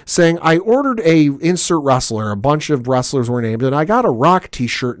account saying, I ordered a insert wrestler, a bunch of wrestlers were named, and I got a Rock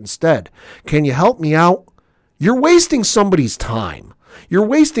t-shirt instead. Can you help me out? You're wasting somebody's time. You're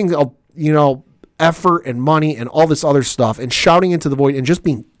wasting, effort and money and all this other stuff and shouting into the void and just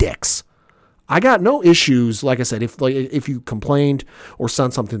being dicks. I got no issues, like I said, if you complained or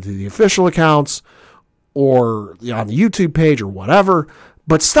sent something to the official accounts or on the YouTube page or whatever,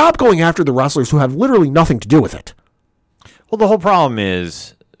 but stop going after the wrestlers who have literally nothing to do with it. Well, the whole problem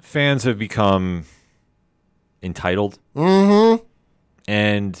is fans have become entitled.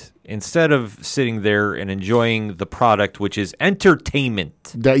 And instead of sitting there and enjoying the product, which is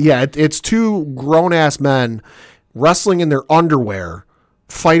entertainment. It's two grown-ass men wrestling in their underwear,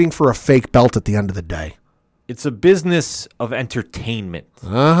 fighting for a fake belt at the end of the day. It's a business of entertainment.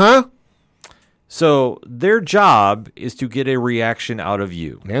 So their job is to get a reaction out of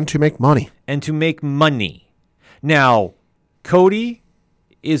you. And to make money. Now, Cody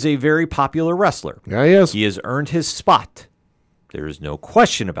is a very popular wrestler. Yeah, he is. He has earned his spot. There is no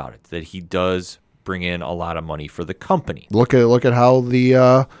question about it that he does bring in a lot of money for the company. Look at how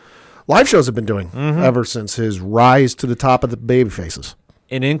the live shows have been doing ever since his rise to the top of the baby faces.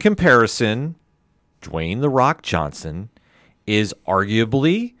 And in comparison, Dwayne "The Rock" Johnson is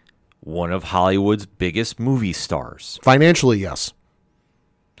arguably one of Hollywood's biggest movie stars. Financially, yes.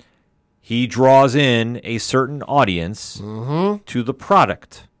 He draws in a certain audience to the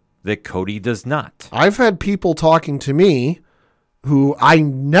product that Cody does not. I've had people talking to me who I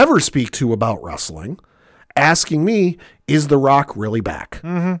never speak to about wrestling, asking me, is The Rock really back?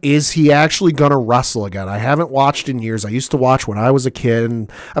 Is he actually going to wrestle again? I haven't watched in years. I used to watch when I was a kid,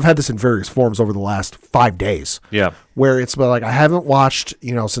 and I've had this in various forms over the last 5 days. Yeah. Where it's been like, I haven't watched,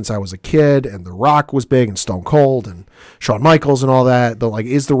 since I was a kid, and The Rock was big, and Stone Cold, and Shawn Michaels, and all that. But like,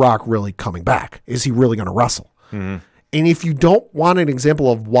 is The Rock really coming back? Is he really going to wrestle? And if you don't want an example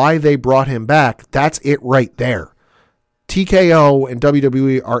of why they brought him back, that's it right there. TKO and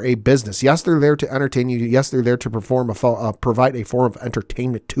WWE are a business. Yes, they're there to entertain you. Yes, they're there to provide a form of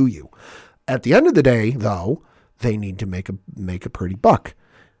entertainment to you. At the end of the day, though, they need to make a pretty buck.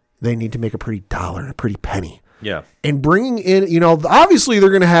 They need to make a pretty dollar and a pretty penny. Yeah. And bringing in, obviously they're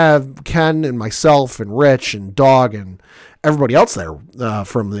going to have Ken and myself and Rich and Dog and everybody else there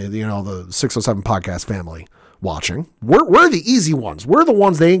from the 607 podcast family watching. We're the easy ones. We're the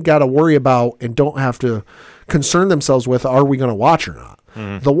ones they ain't got to worry about and don't have to concern themselves with, are we going to watch or not?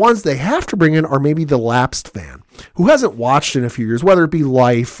 The ones they have to bring in are maybe the lapsed fan who hasn't watched in a few years, whether it be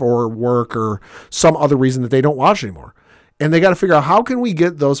life or work or some other reason that they don't watch anymore. And they got to figure out, how can we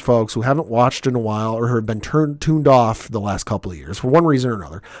get those folks who haven't watched in a while or have been tuned off the last couple of years for one reason or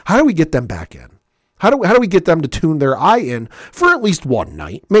another, how do we get them back in? How do we get them to tune their eye in for at least one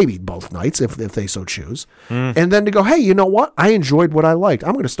night, maybe both nights if they so choose, and then to go, hey, you know what? I enjoyed what I liked.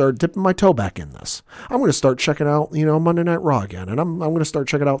 I'm going to start dipping my toe back in this. I'm going to start checking out, Monday Night Raw again, and I'm going to start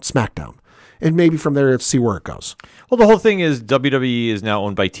checking out SmackDown, and maybe from there see where it goes. Well, the whole thing is WWE is now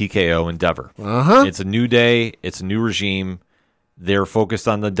owned by TKO Endeavor. It's a new day. It's a new regime. They're focused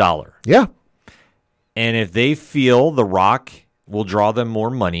on the dollar. Yeah. And if they feel The Rock will draw them more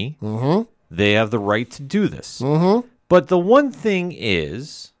money, they have the right to do this. But the one thing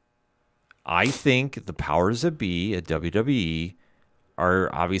is, I think the powers that be at WWE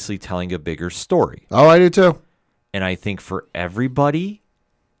are obviously telling a bigger story. Oh, I do too. And I think for everybody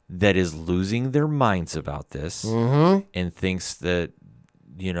that is losing their minds about this and thinks that,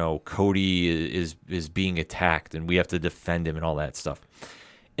 Cody is being attacked and we have to defend him and all that stuff.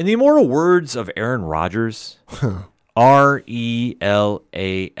 In the immortal words of Aaron Rodgers, RELAX.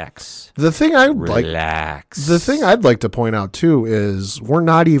 The thing I'd like to point out too is we're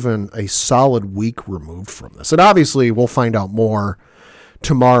not even a solid week removed from this. And obviously we'll find out more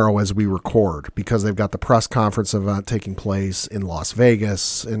tomorrow as we record, because they've got the press conference event taking place in Las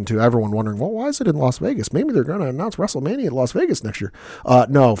Vegas, and to everyone wondering, well, why is it in Las Vegas? Maybe they're going to announce WrestleMania in Las Vegas next year.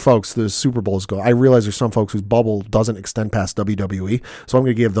 No, folks, the Super Bowl is going. I realize there's some folks whose bubble doesn't extend past WWE, so I'm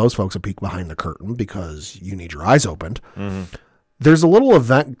going to give those folks a peek behind the curtain because you need your eyes opened. There's a little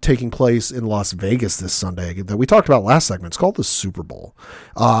event taking place in Las Vegas this Sunday that we talked about last segment. It's called the Super Bowl.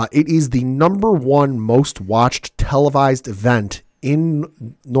 It is the #1 most watched televised event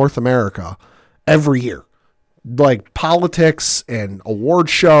in North America every year. Like politics and award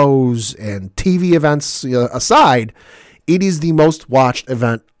shows and TV events aside, it is the most watched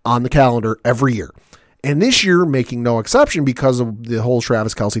event on the calendar every year. And this year making no exception because of the whole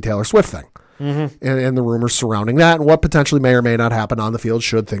Travis Kelce Taylor Swift thing. And the rumors surrounding that and what potentially may or may not happen on the field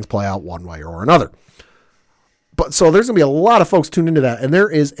should things play out one way or another. But so there's going to be a lot of folks tuned into that. And there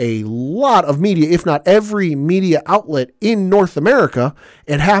is a lot of media, if not every media outlet in North America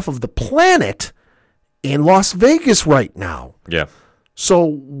and half of the planet in Las Vegas right now. Yeah. So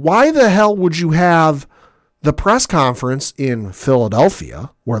why the hell would you have the press conference in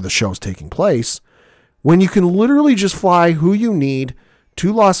Philadelphia, where the show's taking place, when you can literally just fly who you need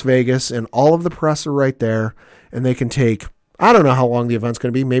to Las Vegas and all of the press are right there, and they can take, I don't know how long the event's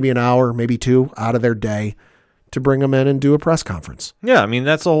going to be, maybe an hour, maybe 2 out of their day to bring them in and do a press conference. Yeah, I mean,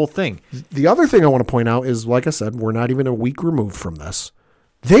 that's the whole thing. The other thing I want to point out is, like I said, we're not even a week removed from this.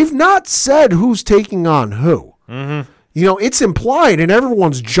 They've not said who's taking on who. It's implied, and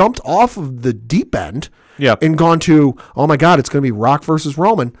everyone's jumped off of the deep end and gone to, oh my God, it's going to be Rock versus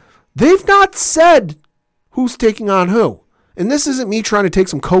Roman. They've not said who's taking on who. And this isn't me trying to take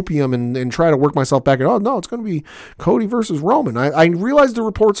some copium and try to work myself back. Oh, no, it's going to be Cody versus Roman. I realize the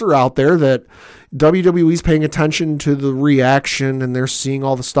reports are out there that WWE's paying attention to the reaction and they're seeing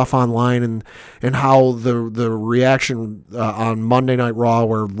all the stuff online and how the reaction on Monday Night Raw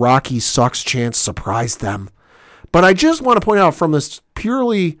where Rocky sucks chance surprised them. But I just want to point out from this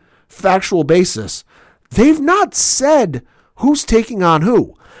purely factual basis, they've not said who's taking on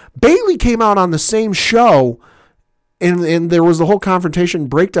who. Bayley came out on the same show and there was the whole confrontation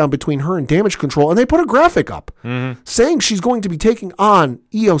breakdown between her and Damage Control, and they put a graphic up saying she's going to be taking on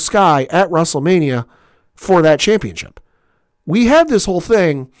Io Sky at WrestleMania for that championship. We had this whole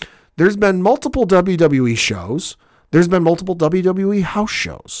thing. There's been multiple WWE shows. There's been multiple WWE house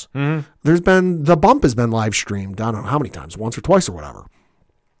shows. There's been, The Bump has been live streamed, I don't know how many times, once or twice or whatever.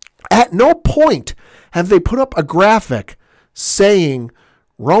 At no point have they put up a graphic saying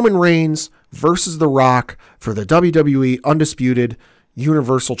Roman Reigns versus The Rock for the WWE Undisputed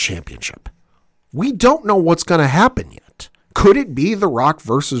Universal Championship? We don't know what's going to happen yet. Could it be The Rock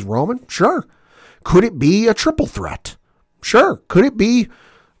versus Roman? Sure. Could it be a triple threat? Sure. Could it be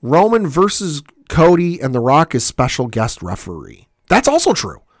Roman versus Cody and The Rock as special guest referee? That's also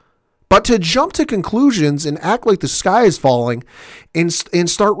true. But to jump to conclusions and act like the sky is falling and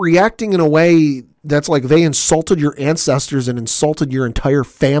start reacting in a way that's like they insulted your ancestors and insulted your entire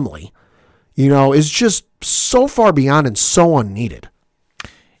family, is just so far beyond and so unneeded.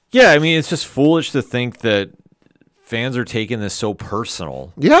 Yeah, I mean, it's just foolish to think that fans are taking this so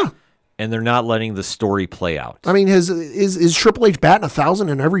personal. Yeah. And they're not letting the story play out. I mean, is Triple H batting 1,000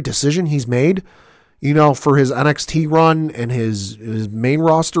 in every decision he's made? For his NXT run and his main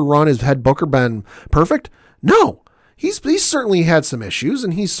roster run, his head booker been perfect? No. He's certainly had some issues,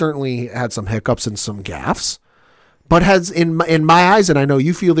 and he's certainly had some hiccups and some gaffes. But has in my eyes, and I know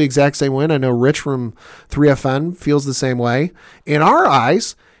you feel the exact same way, and I know Rich from 3FN feels the same way. In our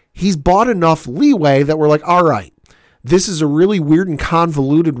eyes, he's bought enough leeway that we're like, all right, this is a really weird and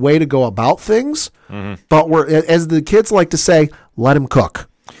convoluted way to go about things. Mm-hmm. But we're, as the kids like to say, let him cook.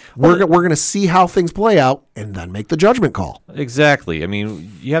 We're going to see how things play out and then make the judgment call. Exactly. I mean,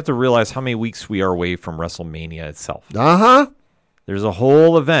 you have to realize how many weeks we are away from WrestleMania itself. Uh-huh. There's a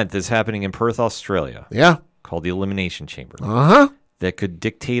whole event that's happening in Perth, Australia. Yeah. Called the Elimination Chamber. Uh-huh. That could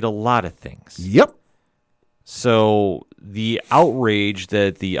dictate a lot of things. Yep. So the outrage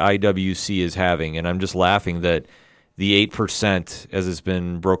that the IWC is having, and I'm just laughing that the 8%, as it's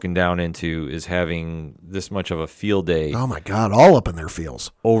been broken down into, is having this much of a field day. Oh, my God. All up in their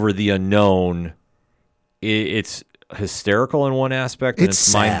feels. Over the unknown. It's hysterical in one aspect, and it's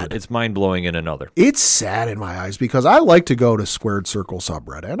sad. It's mind-blowing in another. It's sad in my eyes because I like to go to Squared Circle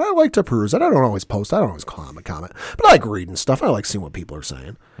subreddit, and I like to peruse it. I don't always post. I don't always comment, but I like reading stuff. I like seeing what people are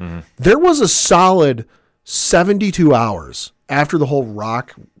saying. Mm-hmm. There was a solid 72 hours after the whole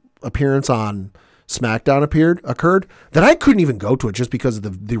Rock appearance on SmackDown occurred that I couldn't even go to it just because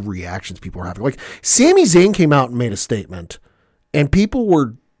of the reactions people were having. Like, Sami Zayn came out and made a statement, and people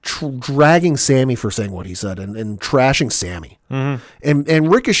were dragging Sammy for saying what he said and trashing Sammy. Mm-hmm.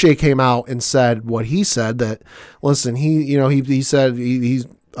 And Ricochet came out and said what he said, that, listen, he said he's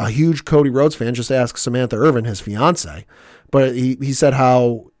a huge Cody Rhodes fan. Just ask Samantha Irvin, his fiance. But he said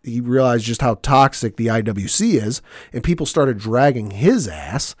how he realized just how toxic the IWC is, and people started dragging his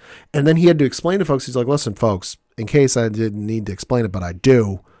ass. And then he had to explain to folks, he's like, listen, folks, in case I didn't need to explain it, but I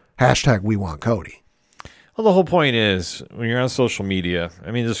do, #WeWantCody. Well, the whole point is, when you're on social media,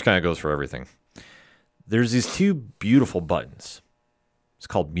 I mean, this kind of goes for everything. There's these two beautiful buttons. It's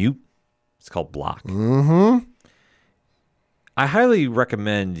called mute. It's called block. Mm-hmm. I highly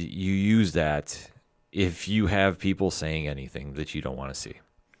recommend you use that if you have people saying anything that you don't want to see.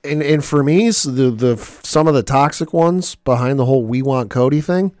 And for me, so the some of the toxic ones behind the whole "We Want Cody"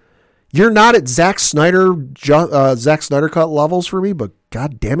 thing, you're not at Zack Snyder cut levels for me, but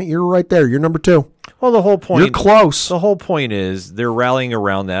God damn it, you're right there. You're number 2. Well, the whole point, you're close. The whole point is they're rallying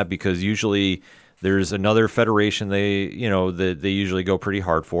around that because usually there's another federation that they usually go pretty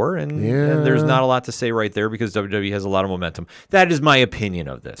hard for, and there's not a lot to say right there because WWE has a lot of momentum. That is my opinion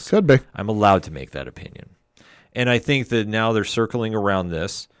of this. Could be. I'm allowed to make that opinion. And I think that now they're circling around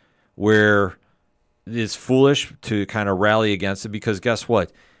this where it's foolish to kind of rally against it because guess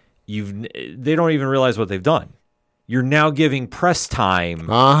what? They don't even realize what they've done. You're now giving press time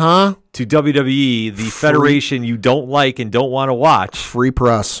to WWE, the federation you don't like and don't want to watch. Free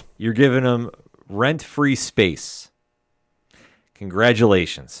press. You're giving them rent-free space.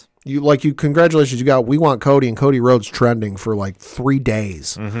 Congratulations. Congratulations. You got We Want Cody and Cody Rhodes trending for like 3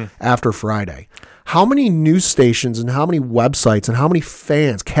 days after Friday. How many news stations and how many websites and how many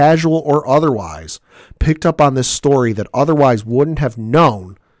fans, casual or otherwise, picked up on this story that otherwise wouldn't have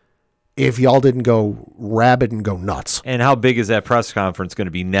known if y'all didn't go rabid and go nuts? And how big is that press conference going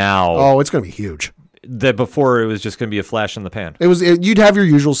to be now? Oh, it's going to be huge. That before it was just going to be a flash in the pan. You'd have your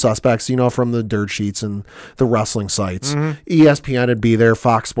usual suspects, from the dirt sheets and the wrestling sites. Mm-hmm. ESPN would be there,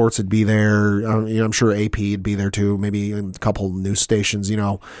 Fox Sports would be there. I'm sure AP would be there too. Maybe a couple news stations,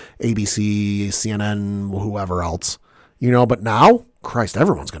 ABC, CNN, whoever else. But now, Christ,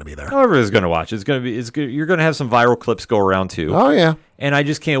 everyone's going to be there. Everyone's going to watch. You're going to have some viral clips go around too. Oh yeah. And I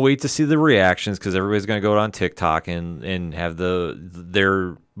just can't wait to see the reactions because everybody's going to go on TikTok and have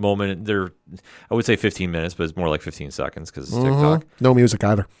their moment. I would say 15 minutes, but it's more like 15 seconds because it's TikTok. No music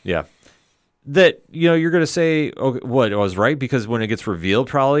either. Yeah. that, you're going to say, okay, what, I was right? Because when it gets revealed,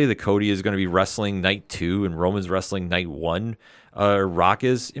 probably, that Cody is going to be wrestling night 2 and Roman's wrestling night 1, Rock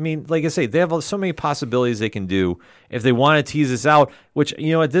is. I mean, like I say, they have so many possibilities they can do if they want to tease this out, which,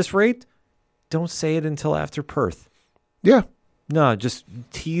 at this rate, don't say it until after Perth. Yeah. No, just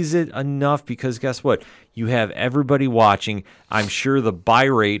tease it enough, because guess what? You have everybody watching. I'm sure the buy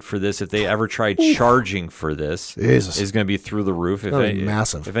rate for this, if they ever tried charging for this, is going to be through the roof.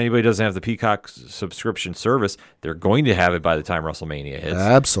 Massive. If anybody doesn't have the Peacock subscription service, they're going to have it by the time WrestleMania hits.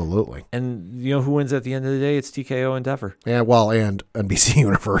 Absolutely. And who wins at the end of the day? It's TKO and Endeavor. Yeah, well, and NBC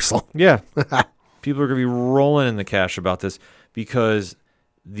Universal. Yeah. People are going to be rolling in the cash about this, because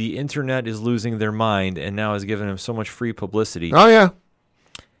the internet is losing their mind and now is giving them so much free publicity. Oh, yeah.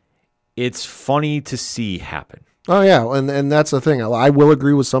 It's funny to see happen. Oh, yeah. And that's the thing. I will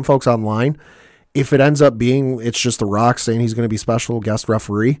agree with some folks online. If it ends up being, it's just The Rock saying he's going to be special guest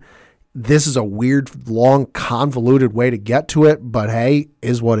referee, this is a weird, long, convoluted way to get to it. But hey,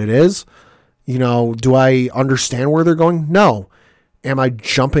 is what it is. Do I understand where they're going? No. Am I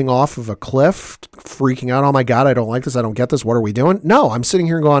jumping off of a cliff, freaking out? Oh my God, I don't like this. I don't get this. What are we doing? No, I'm sitting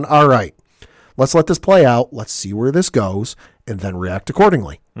here and going, all right, let's let this play out. Let's see where this goes and then react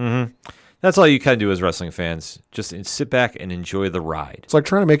accordingly. Mm-hmm. That's all you can do as wrestling fans. Just sit back and enjoy the ride. It's like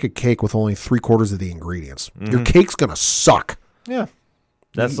trying to make a cake with only 3/4 of the ingredients. Mm-hmm. Your cake's going to suck. Yeah.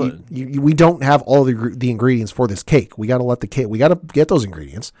 We don't have all the ingredients for this cake. We got to let the cake, we got to get those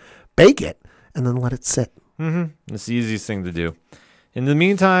ingredients, bake it, and then let it sit. Mm-hmm. It's the easiest thing to do. In the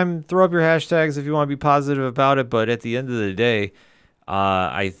meantime, throw up your hashtags if you want to be positive about it. But at the end of the day,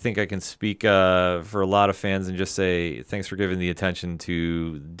 I think I can speak for a lot of fans and just say thanks for giving the attention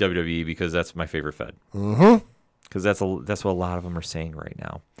to WWE, because that's my favorite Fed. Mm-hmm. Because that's what a lot of them are saying right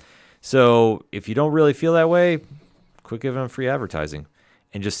now. So if you don't really feel that way, quit giving them free advertising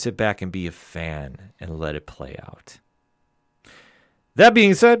and just sit back and be a fan and let it play out. That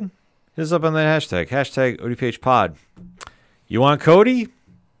being said, hit us up on that hashtag ODPHpod. You want Cody?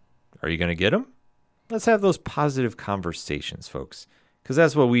 Are you going to get him? Let's have those positive conversations, folks, because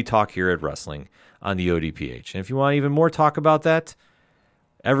that's what we talk here at Wrestling on the ODPH. And if you want even more talk about that,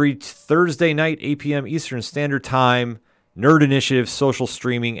 every Thursday night, 8 p.m. Eastern Standard Time, Nerd Initiative, social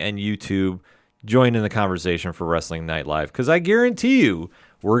streaming, and YouTube, join in the conversation for Wrestling Night Live, because I guarantee you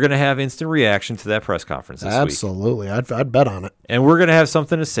we're going to have instant reaction to that press conference this week. Absolutely. I'd bet on it. And we're going to have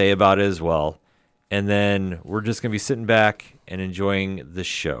something to say about it as well. And then we're just going to be sitting back and enjoying the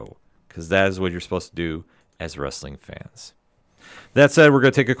show, because that is what you're supposed to do as wrestling fans. That said, we're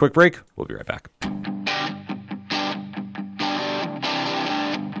going to take a quick break. We'll be right back.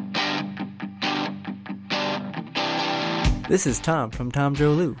 This is Tom from Tom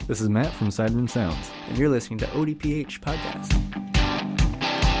Joe Lou, This is Matt from Sideroom Sounds. and you're listening to ODPH Podcast.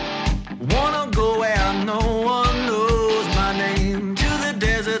 Wanna go where no one knows my name, to the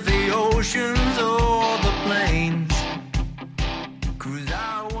desert, the oceans, or the plains. 'Cause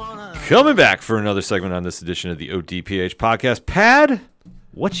I wanna... Coming back for another segment on this edition of the ODPH podcast. Pad,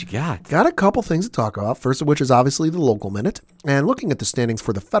 what you got? Got a couple things to talk about, first of which is obviously the local minute. And looking at the standings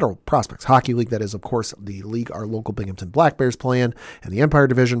for the Federal Prospects Hockey League, that is, of course, the league our local Binghamton Black Bears play in, and the Empire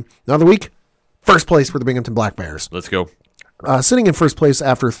Division. Another week, first place for the Binghamton Black Bears. Let's go. Sitting in first place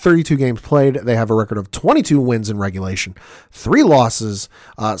after 32 games played, they have a record of 22 wins in regulation, 3 losses,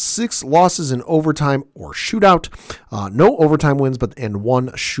 6 losses in overtime or shootout, no overtime wins, and 1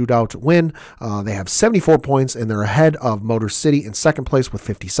 shootout win. They have 74 points, and they're ahead of Motor City in second place with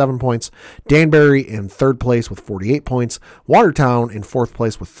 57 points, Danbury in third place with 48 points, Watertown in fourth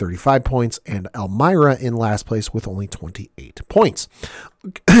place with 35 points, and Elmira in last place with only 28 points.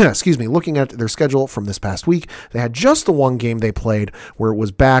 Excuse me, looking at their schedule from this past week, they had just the one game they played where it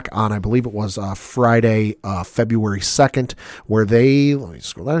was back on, I believe it was Friday, February 2nd, where they, let me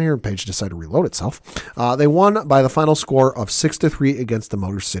scroll down here, the page decided to reload itself. They won by the final score of 6-3 against the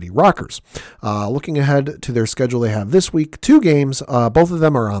Motor City Rockers. Looking ahead to their schedule they have this week, 2 games, both of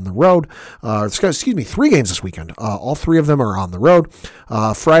them are on the road. 3 games this weekend. All 3 of them are on the road.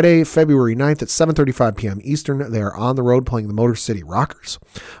 Friday, February 9th at 7:35 p.m. Eastern, they are on the road playing the Motor City Rockers.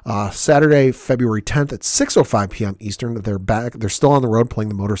 Saturday, February 10th at 6:05 p.m. Eastern, they're still on the road playing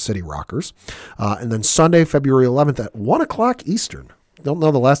the Motor City Rockers. And then Sunday, February 11th at 1 o'clock Eastern. Don't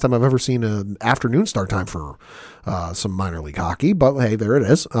know the last time I've ever seen an afternoon start time for some minor league hockey, but hey, there it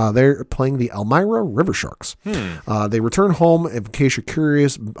is. They're playing the Elmira River Sharks. They return home, in case you're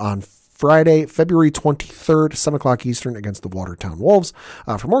curious, on Friday, February 23rd, 7 o'clock Eastern against the Watertown Wolves.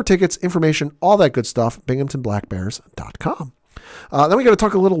 For more tickets, information, all that good stuff, BinghamtonBlackBears.com. Then we got to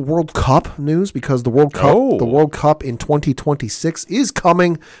talk a little World Cup news because the World Cup in 2026 is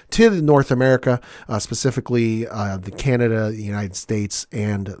coming to North America, specifically the Canada, the United States,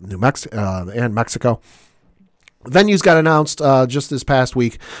 and Mexico. Venues got announced just this past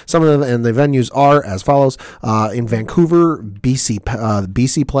week. Some of them, and the venues are as follows: in Vancouver,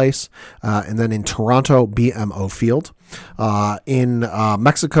 BC Place, and then in Toronto, BMO Field. In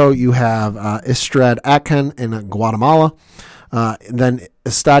Mexico, you have Estrad Atcan in Guatemala, and then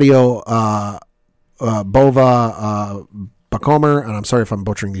Estadio Bova Bacomer, and I'm sorry if I'm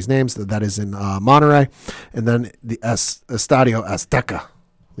butchering these names. That is in Monterrey, and then the Estadio Azteca.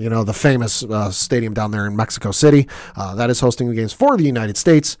 The famous stadium down there in Mexico City. That is hosting the games for the United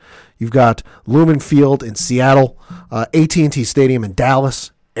States. You've got Lumen Field in Seattle, AT&T Stadium in Dallas,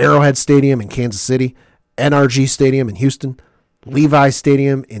 Arrowhead Stadium in Kansas City, NRG Stadium in Houston, Levi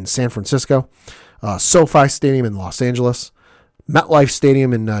Stadium in San Francisco, SoFi Stadium in Los Angeles, MetLife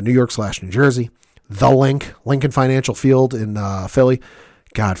Stadium in New York/New Jersey, The Lincoln Financial Field in Philly.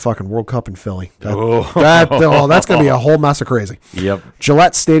 God, fucking World Cup in Philly. That's going to be a whole mess of crazy. Yep.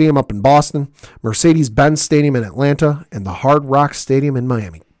 Gillette Stadium up in Boston, Mercedes-Benz Stadium in Atlanta, and the Hard Rock Stadium in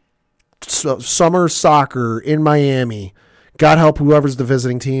Miami. Summer soccer in Miami. God help whoever's the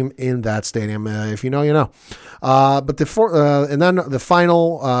visiting team in that stadium. If you know, you know. But and then the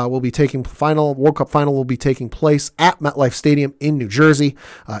final World Cup final will be taking place at MetLife Stadium in New Jersey.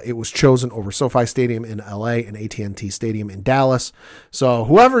 It was chosen over SoFi Stadium in LA and AT&T Stadium in Dallas. So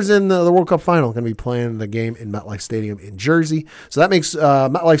whoever's in the World Cup final going to be playing the game in MetLife Stadium in Jersey. So that makes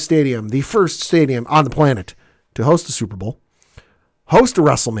MetLife Stadium the first stadium on the planet to host a Super Bowl, host a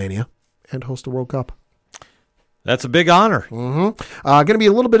WrestleMania, and host a World Cup. That's a big honor. Going to be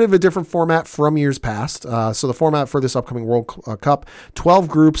a little bit of a different format from years past. So the format for this upcoming World Cup, 12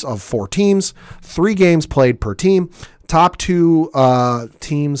 groups of 4 teams, 3 games played per team. Top 2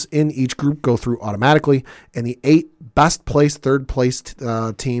 teams in each group go through automatically, and the 8 best placed, third placed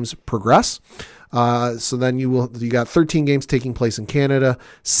teams progress. So then you got 13 games taking place in Canada,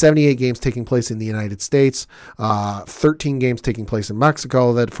 78 games taking place in the United States, 13 games taking place in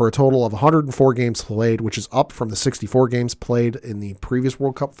Mexico, that for a total of 104 games played, which is up from the 64 games played in the previous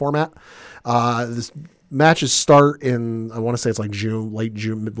World Cup format. This matches start in, I want to say it's like June,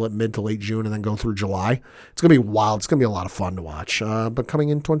 mid to late June, and then go through July. It's going to be wild. It's going to be a lot of fun to watch, but coming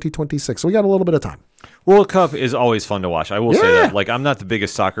in 2026. So we got a little bit of time. World Cup is always fun to watch. I will say that. Like, I'm not the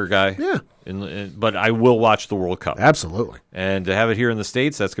biggest soccer guy, but I will watch the World Cup. Absolutely. And to have it here in the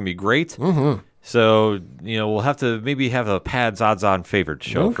States, that's going to be great. Mm-hmm. So, we'll have to maybe have a Pad's odds-on favorite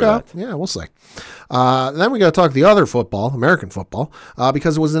show for that. Yeah, we'll see. Then we got to talk the other football, American football,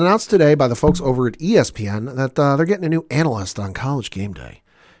 because it was announced today by the folks over at ESPN that they're getting a new analyst on College Game Day.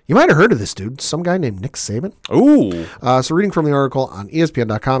 You might have heard of this dude, some guy named Nick Saban. Ooh. So reading from the article on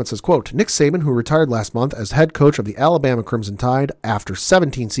ESPN.com, it says, quote, Nick Saban, who retired last month as head coach of the Alabama Crimson Tide after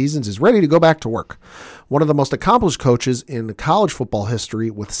 17 seasons, is ready to go back to work. One of the most accomplished coaches in college football history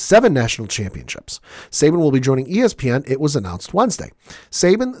with 7 national championships. Saban will be joining ESPN, it was announced Wednesday.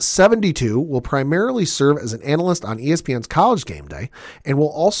 Saban, 72, will primarily serve as an analyst on ESPN's College Game Day and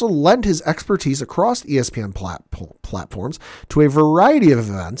will also lend his expertise across ESPN platforms to a variety of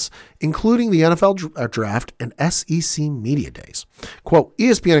events, including the NFL Draft and SEC Media Days. Quote,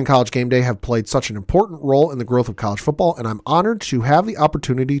 ESPN and College Game Day have played such an important role in the growth of college football, and I'm honored to have the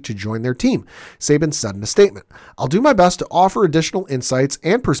opportunity to join their team, Saban said in a statement. I'll do my best to offer additional insights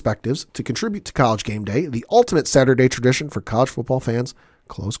and perspectives to contribute to College Game Day, the ultimate Saturday tradition for college football fans,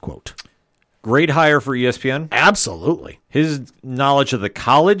 close quote. Great hire for ESPN. Absolutely. His knowledge of the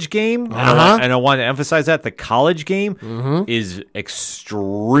college game, and I want to emphasize that, the college game is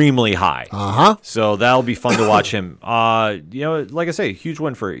extremely high. So that'll be fun to watch him. Like I say, huge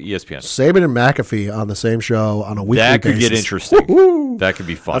win for ESPN. Saban and McAfee on the same show on a weekly basis. That could get interesting. Woo-hoo. That could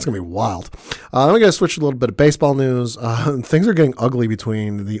be fun. That's going to be wild. Then we got to switch a little bit of baseball news. Things are getting ugly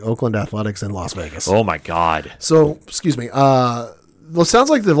between the Oakland Athletics and Las Vegas. Oh, my God. So, excuse me. Well, it sounds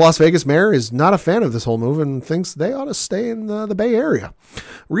like the Las Vegas mayor is not a fan of this whole move and thinks they ought to stay in the Bay Area.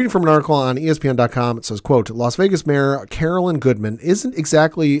 Reading from an article on ESPN.com, it says, quote, Las Vegas Mayor Carolyn Goodman isn't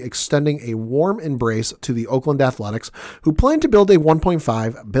exactly extending a warm embrace to the Oakland Athletics, who plan to build a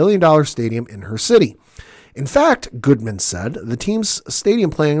 $1.5 billion stadium in her city. In fact, Goodman said, the team's stadium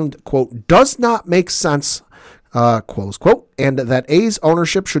plan, quote, does not make sense, close quote, and that A's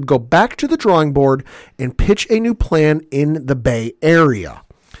ownership should go back to the drawing board and pitch a new plan in the Bay Area.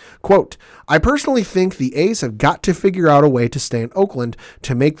 Quote, I personally think the A's have got to figure out a way to stay in Oakland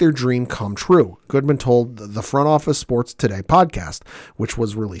to make their dream come true, Goodman told the Front Office Sports Today podcast, which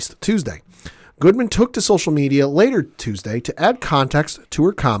was released Tuesday. Goodman took to social media later Tuesday to add context to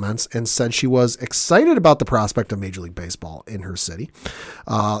her comments and said she was excited about the prospect of Major League Baseball in her city,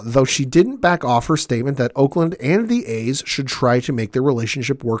 though she didn't back off her statement that Oakland and the A's should try to make their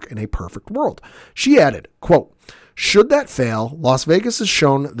relationship work in a perfect world. She added, quote, "Should that fail, Las Vegas has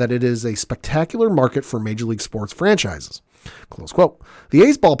shown that it is a spectacular market for Major League sports franchises." Close quote. The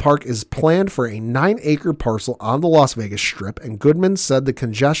A's ballpark is planned for a 9-acre parcel on the Las Vegas Strip, and Goodman said the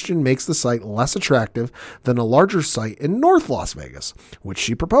congestion makes the site less attractive than a larger site in North Las Vegas, which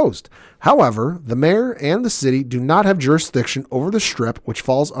she proposed. However, the mayor and the city do not have jurisdiction over the Strip, which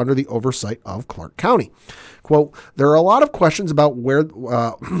falls under the oversight of Clark County. Quote, "There are a lot of questions about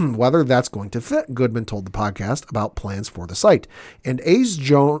whether that's going to fit," Goodman told the podcast about plans for the site. And A's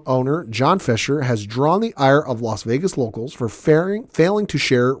owner John Fisher has drawn the ire of Las Vegas locals for failing to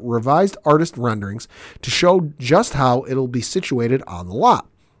share revised artist renderings to show just how it'll be situated on the lot.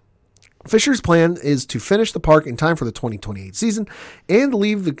 Fisher's plan is to finish the park in time for the 2028 season and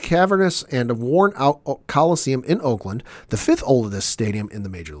leave the cavernous and worn-out Coliseum in Oakland, the fifth oldest stadium in the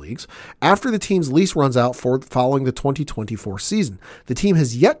major leagues, after the team's lease runs out following the 2024 season. The team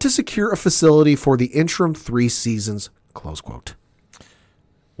has yet to secure a facility for the interim 3 seasons, close quote.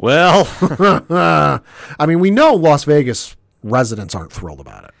 Well, I mean, we know Las Vegas residents aren't thrilled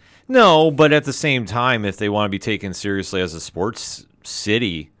about it. no, but at the same time, if they want to be taken seriously as a sports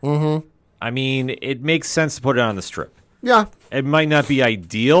city, I mean, it makes sense to put it on the Strip. Yeah, It might not be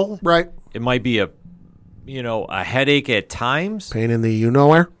ideal. right. It might be a headache at times. Pain in the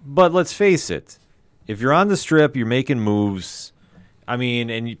you-know-where. But let's face it, if you're on the Strip, you're making moves. I mean,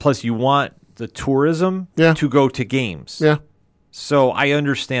 and plus you want the tourism to go to games. Yeah. So I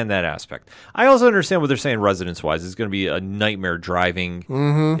understand that aspect. I also understand what they're saying residence-wise. It's going to be a nightmare driving.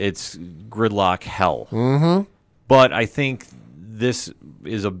 It's gridlock hell. But I think this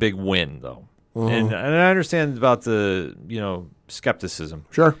is a big win, though. And I understand about the, skepticism.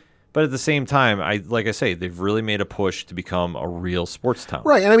 Sure. But at the same time, like I say, they've really made a push to become a real sports town.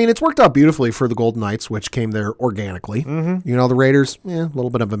 Right, and I mean, it's worked out beautifully for the Golden Knights, which came there organically. The Raiders, a little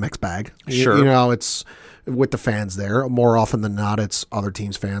bit of a mixed bag. Sure. It's with the fans there. More often than not, it's other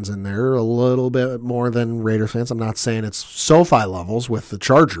teams' fans in there, a little bit more than Raiders fans. I'm not saying it's SoFi levels with the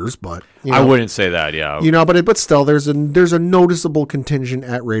Chargers, but... I wouldn't say that, yeah. But still, there's a noticeable contingent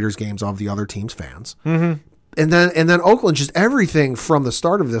at Raiders games of the other team's fans. And then Oakland, just everything from the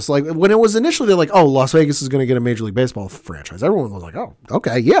start of this, like when it was initially they're like, oh, Las Vegas is going to get a Major League Baseball franchise. Everyone was like, oh,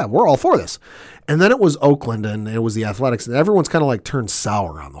 okay, yeah, we're all for this. And then it was Oakland and it was the Athletics, and everyone's kind of like turned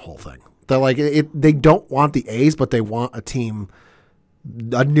sour on the whole thing. They're like, they don't want the A's, but they want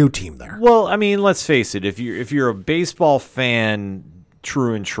a new team there. Well, I mean, let's face it. If you're a baseball fan,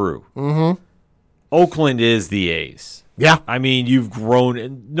 true and true, Oakland is the A's. Yeah. I mean, you've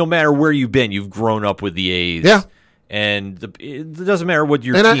grown, no matter where you've been, you've grown up with the A's. Yeah. And it doesn't matter what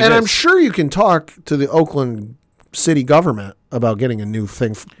your team is. And I'm sure you can talk to the Oakland city government about getting a new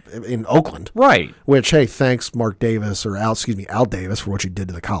thing in Oakland. Right. Which, hey, thanks Al Davis for what you did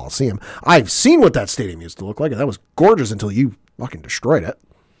to the Coliseum. I've seen what that stadium used to look like, and that was gorgeous until you fucking destroyed it.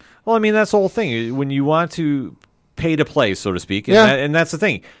 Well, I mean, that's the whole thing. When you want to pay to play, so to speak, and that's the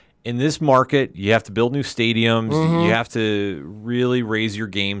thing. In this market, you have to build new stadiums. You have to really raise your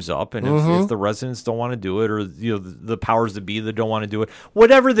games up. And if the residents don't want to do it, or the powers that be that don't want to do it,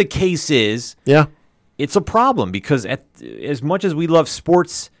 whatever the case is, it's a problem because as much as we love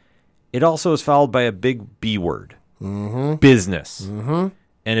sports, it also is followed by a big B word, business. And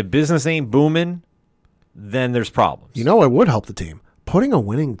if business ain't booming, then there's problems. It would help the team. Putting a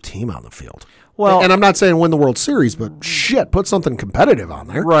winning team on the field. Well, and I'm not saying win the World Series, but shit, put something competitive on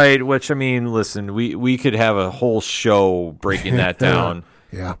there. Right, which, I mean, listen, we could have a whole show breaking that down.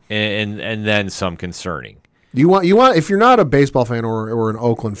 Yeah. And then some concerning. You want if you're not a baseball fan or an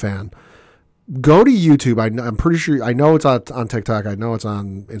Oakland fan, go to YouTube. I'm pretty sure, I know it's on TikTok, I know it's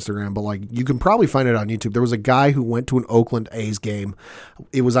on Instagram, but like you can probably find it on YouTube. There was a guy who went to an Oakland A's game.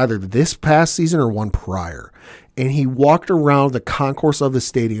 It was either this past season or one prior. And he walked around the concourse of the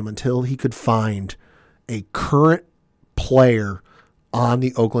stadium until he could find a current player on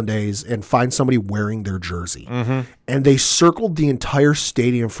the Oakland A's and find somebody wearing their jersey. And they circled the entire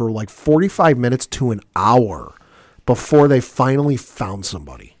stadium for like 45 minutes to an hour before they finally found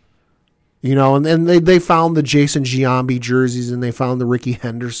somebody. And they found the Jason Giambi jerseys, and they found the Ricky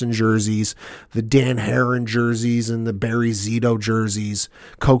Henderson jerseys, the Dan Herron jerseys, and the Barry Zito jerseys,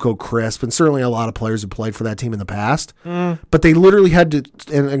 Coco Crisp, and certainly a lot of players who played for that team in the past. But they literally had to,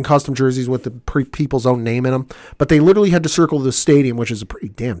 and custom jerseys with the people's own name in them, but they literally had to circle the stadium, which is a pretty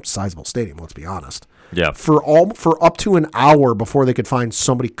damn sizable stadium, let's be honest. Yeah. For up to an hour before they could find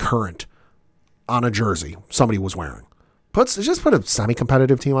somebody current on a jersey somebody was wearing. Just put a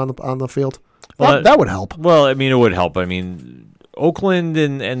semi-competitive team on the field. Well, That would help. Well, I mean, it would help. I mean, Oakland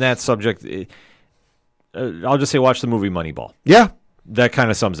and that subject, I'll just say watch the movie Moneyball. Yeah. That kind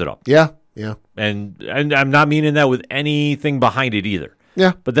of sums it up. Yeah. And I'm not meaning that with anything behind it either.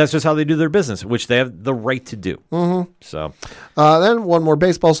 Yeah. But that's just how they do their business, which they have the right to do. Mm-hmm. So, then one more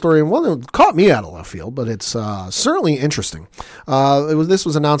baseball story, and one that caught me out of left field, but it's certainly interesting. This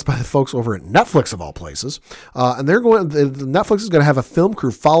was announced by the folks over at Netflix of all places, and Netflix is going to have a film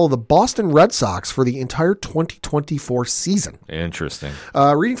crew follow the Boston Red Sox for the entire 2024 season. Interesting.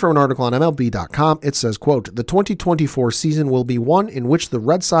 Reading from an article on MLB.com, it says, quote, "The 2024 season will be one in which the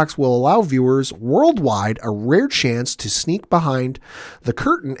Red Sox will allow viewers worldwide a rare chance to sneak behind the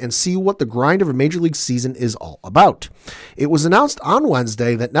curtain and see what the grind of a major league season is all about. It was announced on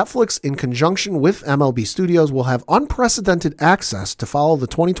Wednesday that Netflix, in conjunction with MLB Studios, will have unprecedented access to follow the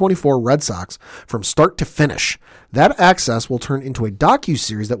 2024 Red Sox from start to finish. That access will turn into a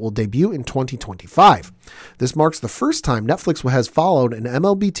docuseries that will debut in 2025. This marks the first time Netflix has followed an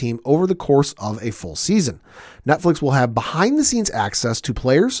MLB team over the course of a full season. Netflix will have behind-the-scenes access to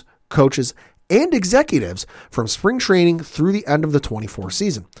players, coaches, and executives from spring training through the end of the 24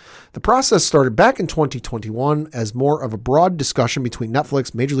 season. The process started back in 2021 as more of a broad discussion between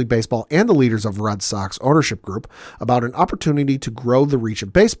Netflix, Major League Baseball, and the leaders of Red Sox ownership group about an opportunity to grow the reach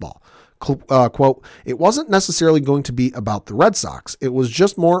of baseball. Quote, "It wasn't necessarily going to be about the Red Sox. It was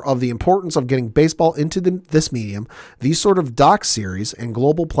just more of the importance of getting baseball into this medium, these sort of doc series and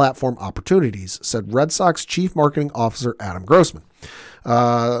global platform opportunities," said Red Sox Chief Marketing Officer Adam Grossman.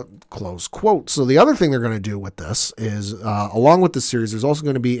 Close quote. So the other thing they're going to do with this is, along with this series, there's also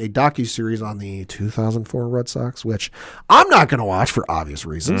going to be a docu-series on the 2004 Red Sox, which I'm not going to watch for obvious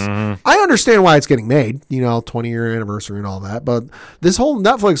reasons. I understand why it's getting made, 20-year anniversary and all that, but this whole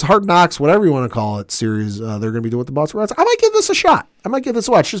Netflix Hard Knocks, whatever you want to call it, series they're going to be doing with the Boston Red Sox, I might give this a shot. I might give this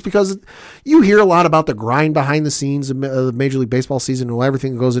a watch just because you hear a lot about the grind behind the scenes of the Major League Baseball season and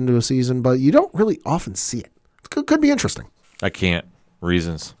everything that goes into a season, but you don't really often see it. It could be interesting. I can't.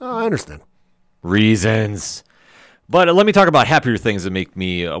 Reasons. Oh, I understand. Reasons. But let me talk about happier things that make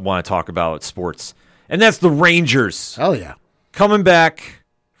me want to talk about sports. And that's the Rangers. Hell yeah. Coming back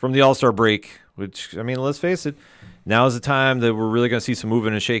from the All-Star break, which, I mean, let's face it, now is the time that we're really going to see some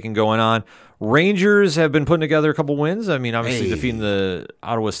moving and shaking going on. Rangers have been putting together a couple wins. I mean, obviously defeating the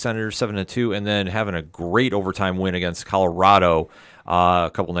Ottawa Senators 7-2 and then having a great overtime win against Colorado a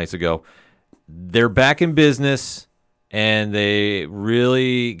couple nights ago. They're back in business. And they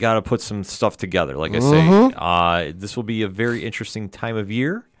really got to put some stuff together. Like I say, this will be a very interesting time of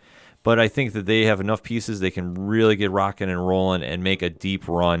year. But I think that they have enough pieces they can really get rocking and rolling and make a deep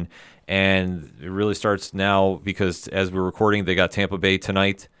run. And it really starts now because as we're recording, they got Tampa Bay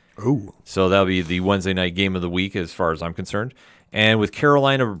tonight. Ooh. So that'll be the Wednesday night game of the week as far as I'm concerned. And with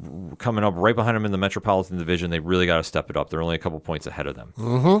Carolina coming up right behind them in the Metropolitan Division, they really got to step it up. They're only a couple points ahead of them.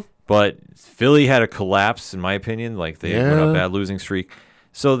 Mm-hmm. But Philly had a collapse, in my opinion. Like they went on a bad losing streak.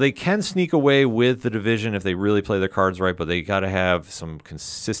 So they can sneak away with the division if they really play their cards right, but they got to have some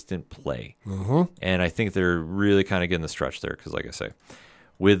consistent play. Mm-hmm. And I think they're really kind of getting the stretch there because, like I say,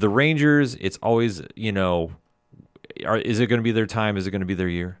 with the Rangers, it's always, is it going to be their time? Is it going to be their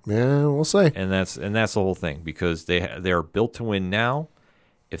year? Yeah, we'll see. And that's the whole thing because they are built to win now.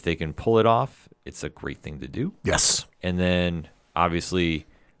 If they can pull it off, it's a great thing to do. Yes. And then obviously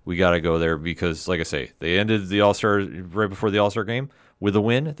we got to go there because, like I say, they ended the All-Star right before the All-Star game with a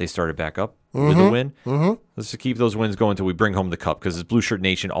win. They started back up with a win. Mm-hmm. Let's just keep those wins going until we bring home the cup because it's Blue Shirt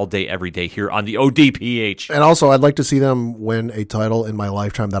Nation all day, every day here on the ODPH. And also, I'd like to see them win a title in my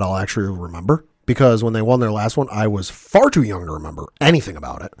lifetime that I'll actually remember. Because when they won their last one, I was far too young to remember anything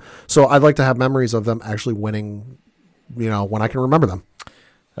about it. So I'd like to have memories of them actually winning, when I can remember them.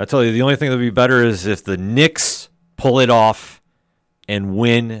 I tell you, the only thing that would be better is if the Knicks pull it off and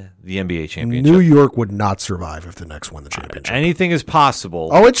win the NBA championship. New York would not survive if the Knicks win the championship. Anything is possible.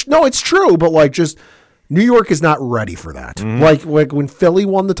 Oh, it's true, but just New York is not ready for that. Mm-hmm. Like when Philly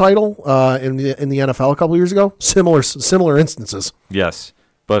won the title in the NFL a couple years ago, similar instances. Yes.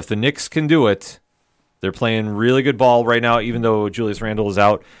 But if the Knicks can do it, they're playing really good ball right now, even though Julius Randle is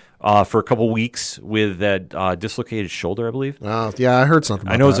out for a couple weeks with that dislocated shoulder, I believe. Yeah, I heard something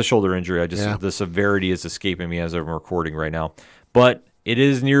about I know that. It's a shoulder injury. The severity is escaping me as I'm recording right now. But it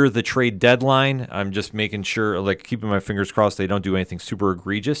is near the trade deadline. I'm just making sure, keeping my fingers crossed they don't do anything super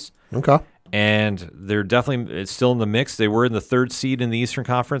egregious. Okay. And they're definitely still in the mix. They were in the third seed in the Eastern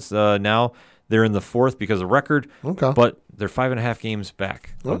Conference. Now They're in the 4th because of record, Okay. but they're 5.5 games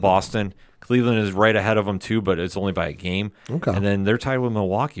back of Boston. Cleveland is right ahead of them too, but it's only by a game. Okay. And then they're tied with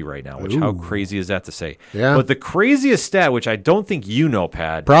Milwaukee right now, which how crazy is that to say? Yeah. But the craziest stat, which I don't think you know,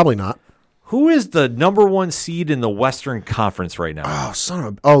 Pad, Probably not. who is the number 1 seed in the Western Conference right now?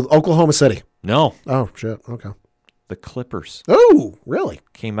 Oklahoma City. No, Oh, shit. Okay. the Clippers Oh, really?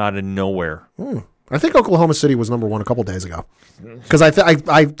 came out of nowhere. I think Oklahoma City was number 1 a couple days ago. Because I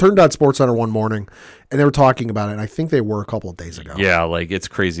turned on SportsCenter one morning, and they were talking about it, and I think they were a couple of days ago. Yeah, like it's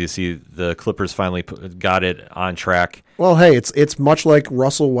crazy to see the Clippers finally got it on track. Well, hey, it's much like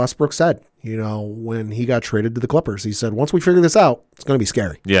Russell Westbrook said, when he got traded to the Clippers. He said, once we figure this out, it's going to be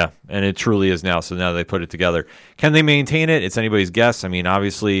scary. Yeah, and it truly is now. So now they put it together. Can they maintain it? It's anybody's guess. I mean,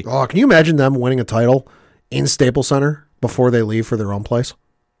 obviously. Oh, can you imagine them winning a title in Staples Center before they leave for their own place?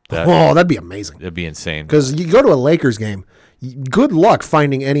 That'd be amazing. It'd be insane. Because you go to a Lakers game, good luck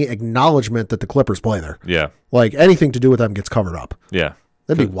finding any acknowledgement that the Clippers play there. Yeah. Like anything to do with them gets covered up. Yeah.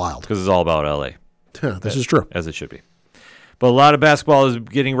 That'd be wild. Because it's all about LA. Yeah, this is true. As it should be. But a lot of basketball is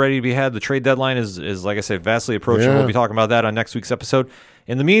getting ready to be had. The trade deadline is like I said, vastly approaching. Yeah. We'll be talking about that on next week's episode.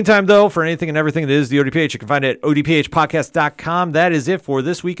 In the meantime, though, for anything and everything that is the ODPH, you can find it at odphpodcast.com. That is it for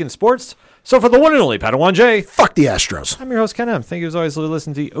this week in sports. So for the one and only Padawan J, Fuck the Astros. I'm your host, Ken M. Thank you as always for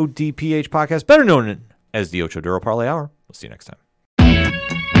listening to the ODPH podcast, better known as the Ocho Duro Parlay Hour. We'll see you next time.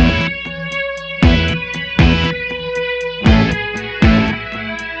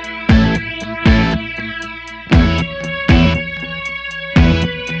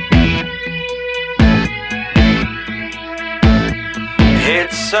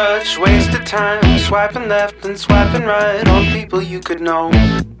 It's such waste of time swiping left and swiping right on people you could know.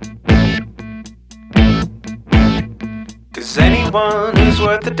 'Cause anyone who's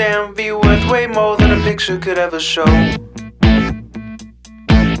worth a damn be worth way more than a picture could ever show.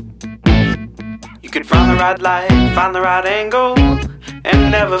 You could find the right light, find the right angle,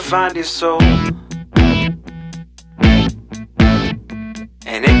 and never find your soul.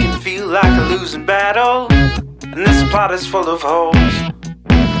 And it can feel like a losing battle, and this plot is full of holes.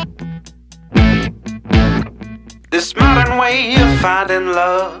 This modern way of finding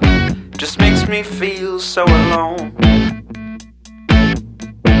love just makes me feel so alone.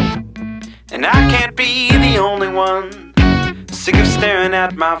 And I can't be the only one sick of staring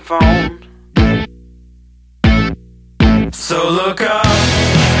at my phone. So look up,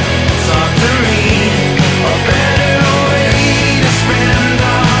 talk to me, a better way to spend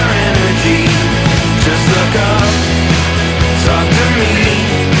our energy. Just look up, talk to me.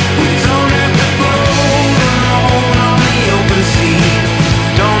 We don't have to float alone on the open sea.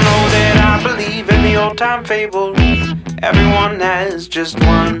 Don't know that I believe in the old time fable. Everyone has just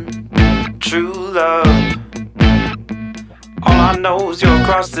one true love. All I know is you're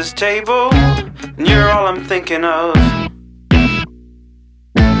across this table, and you're all I'm thinking of.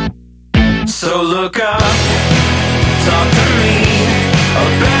 So look up, talk to me, a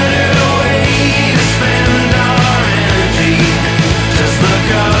better way to spend our energy. Just look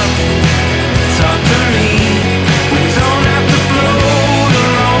up, talk to me. We don't have to float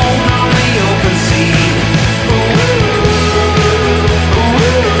alone on the open sea.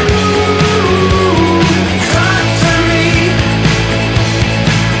 Talk to me.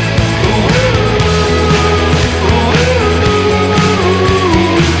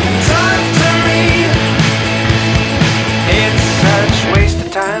 Talk to me. It's such waste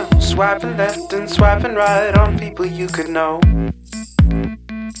of time swiping left and swiping right on people you could know.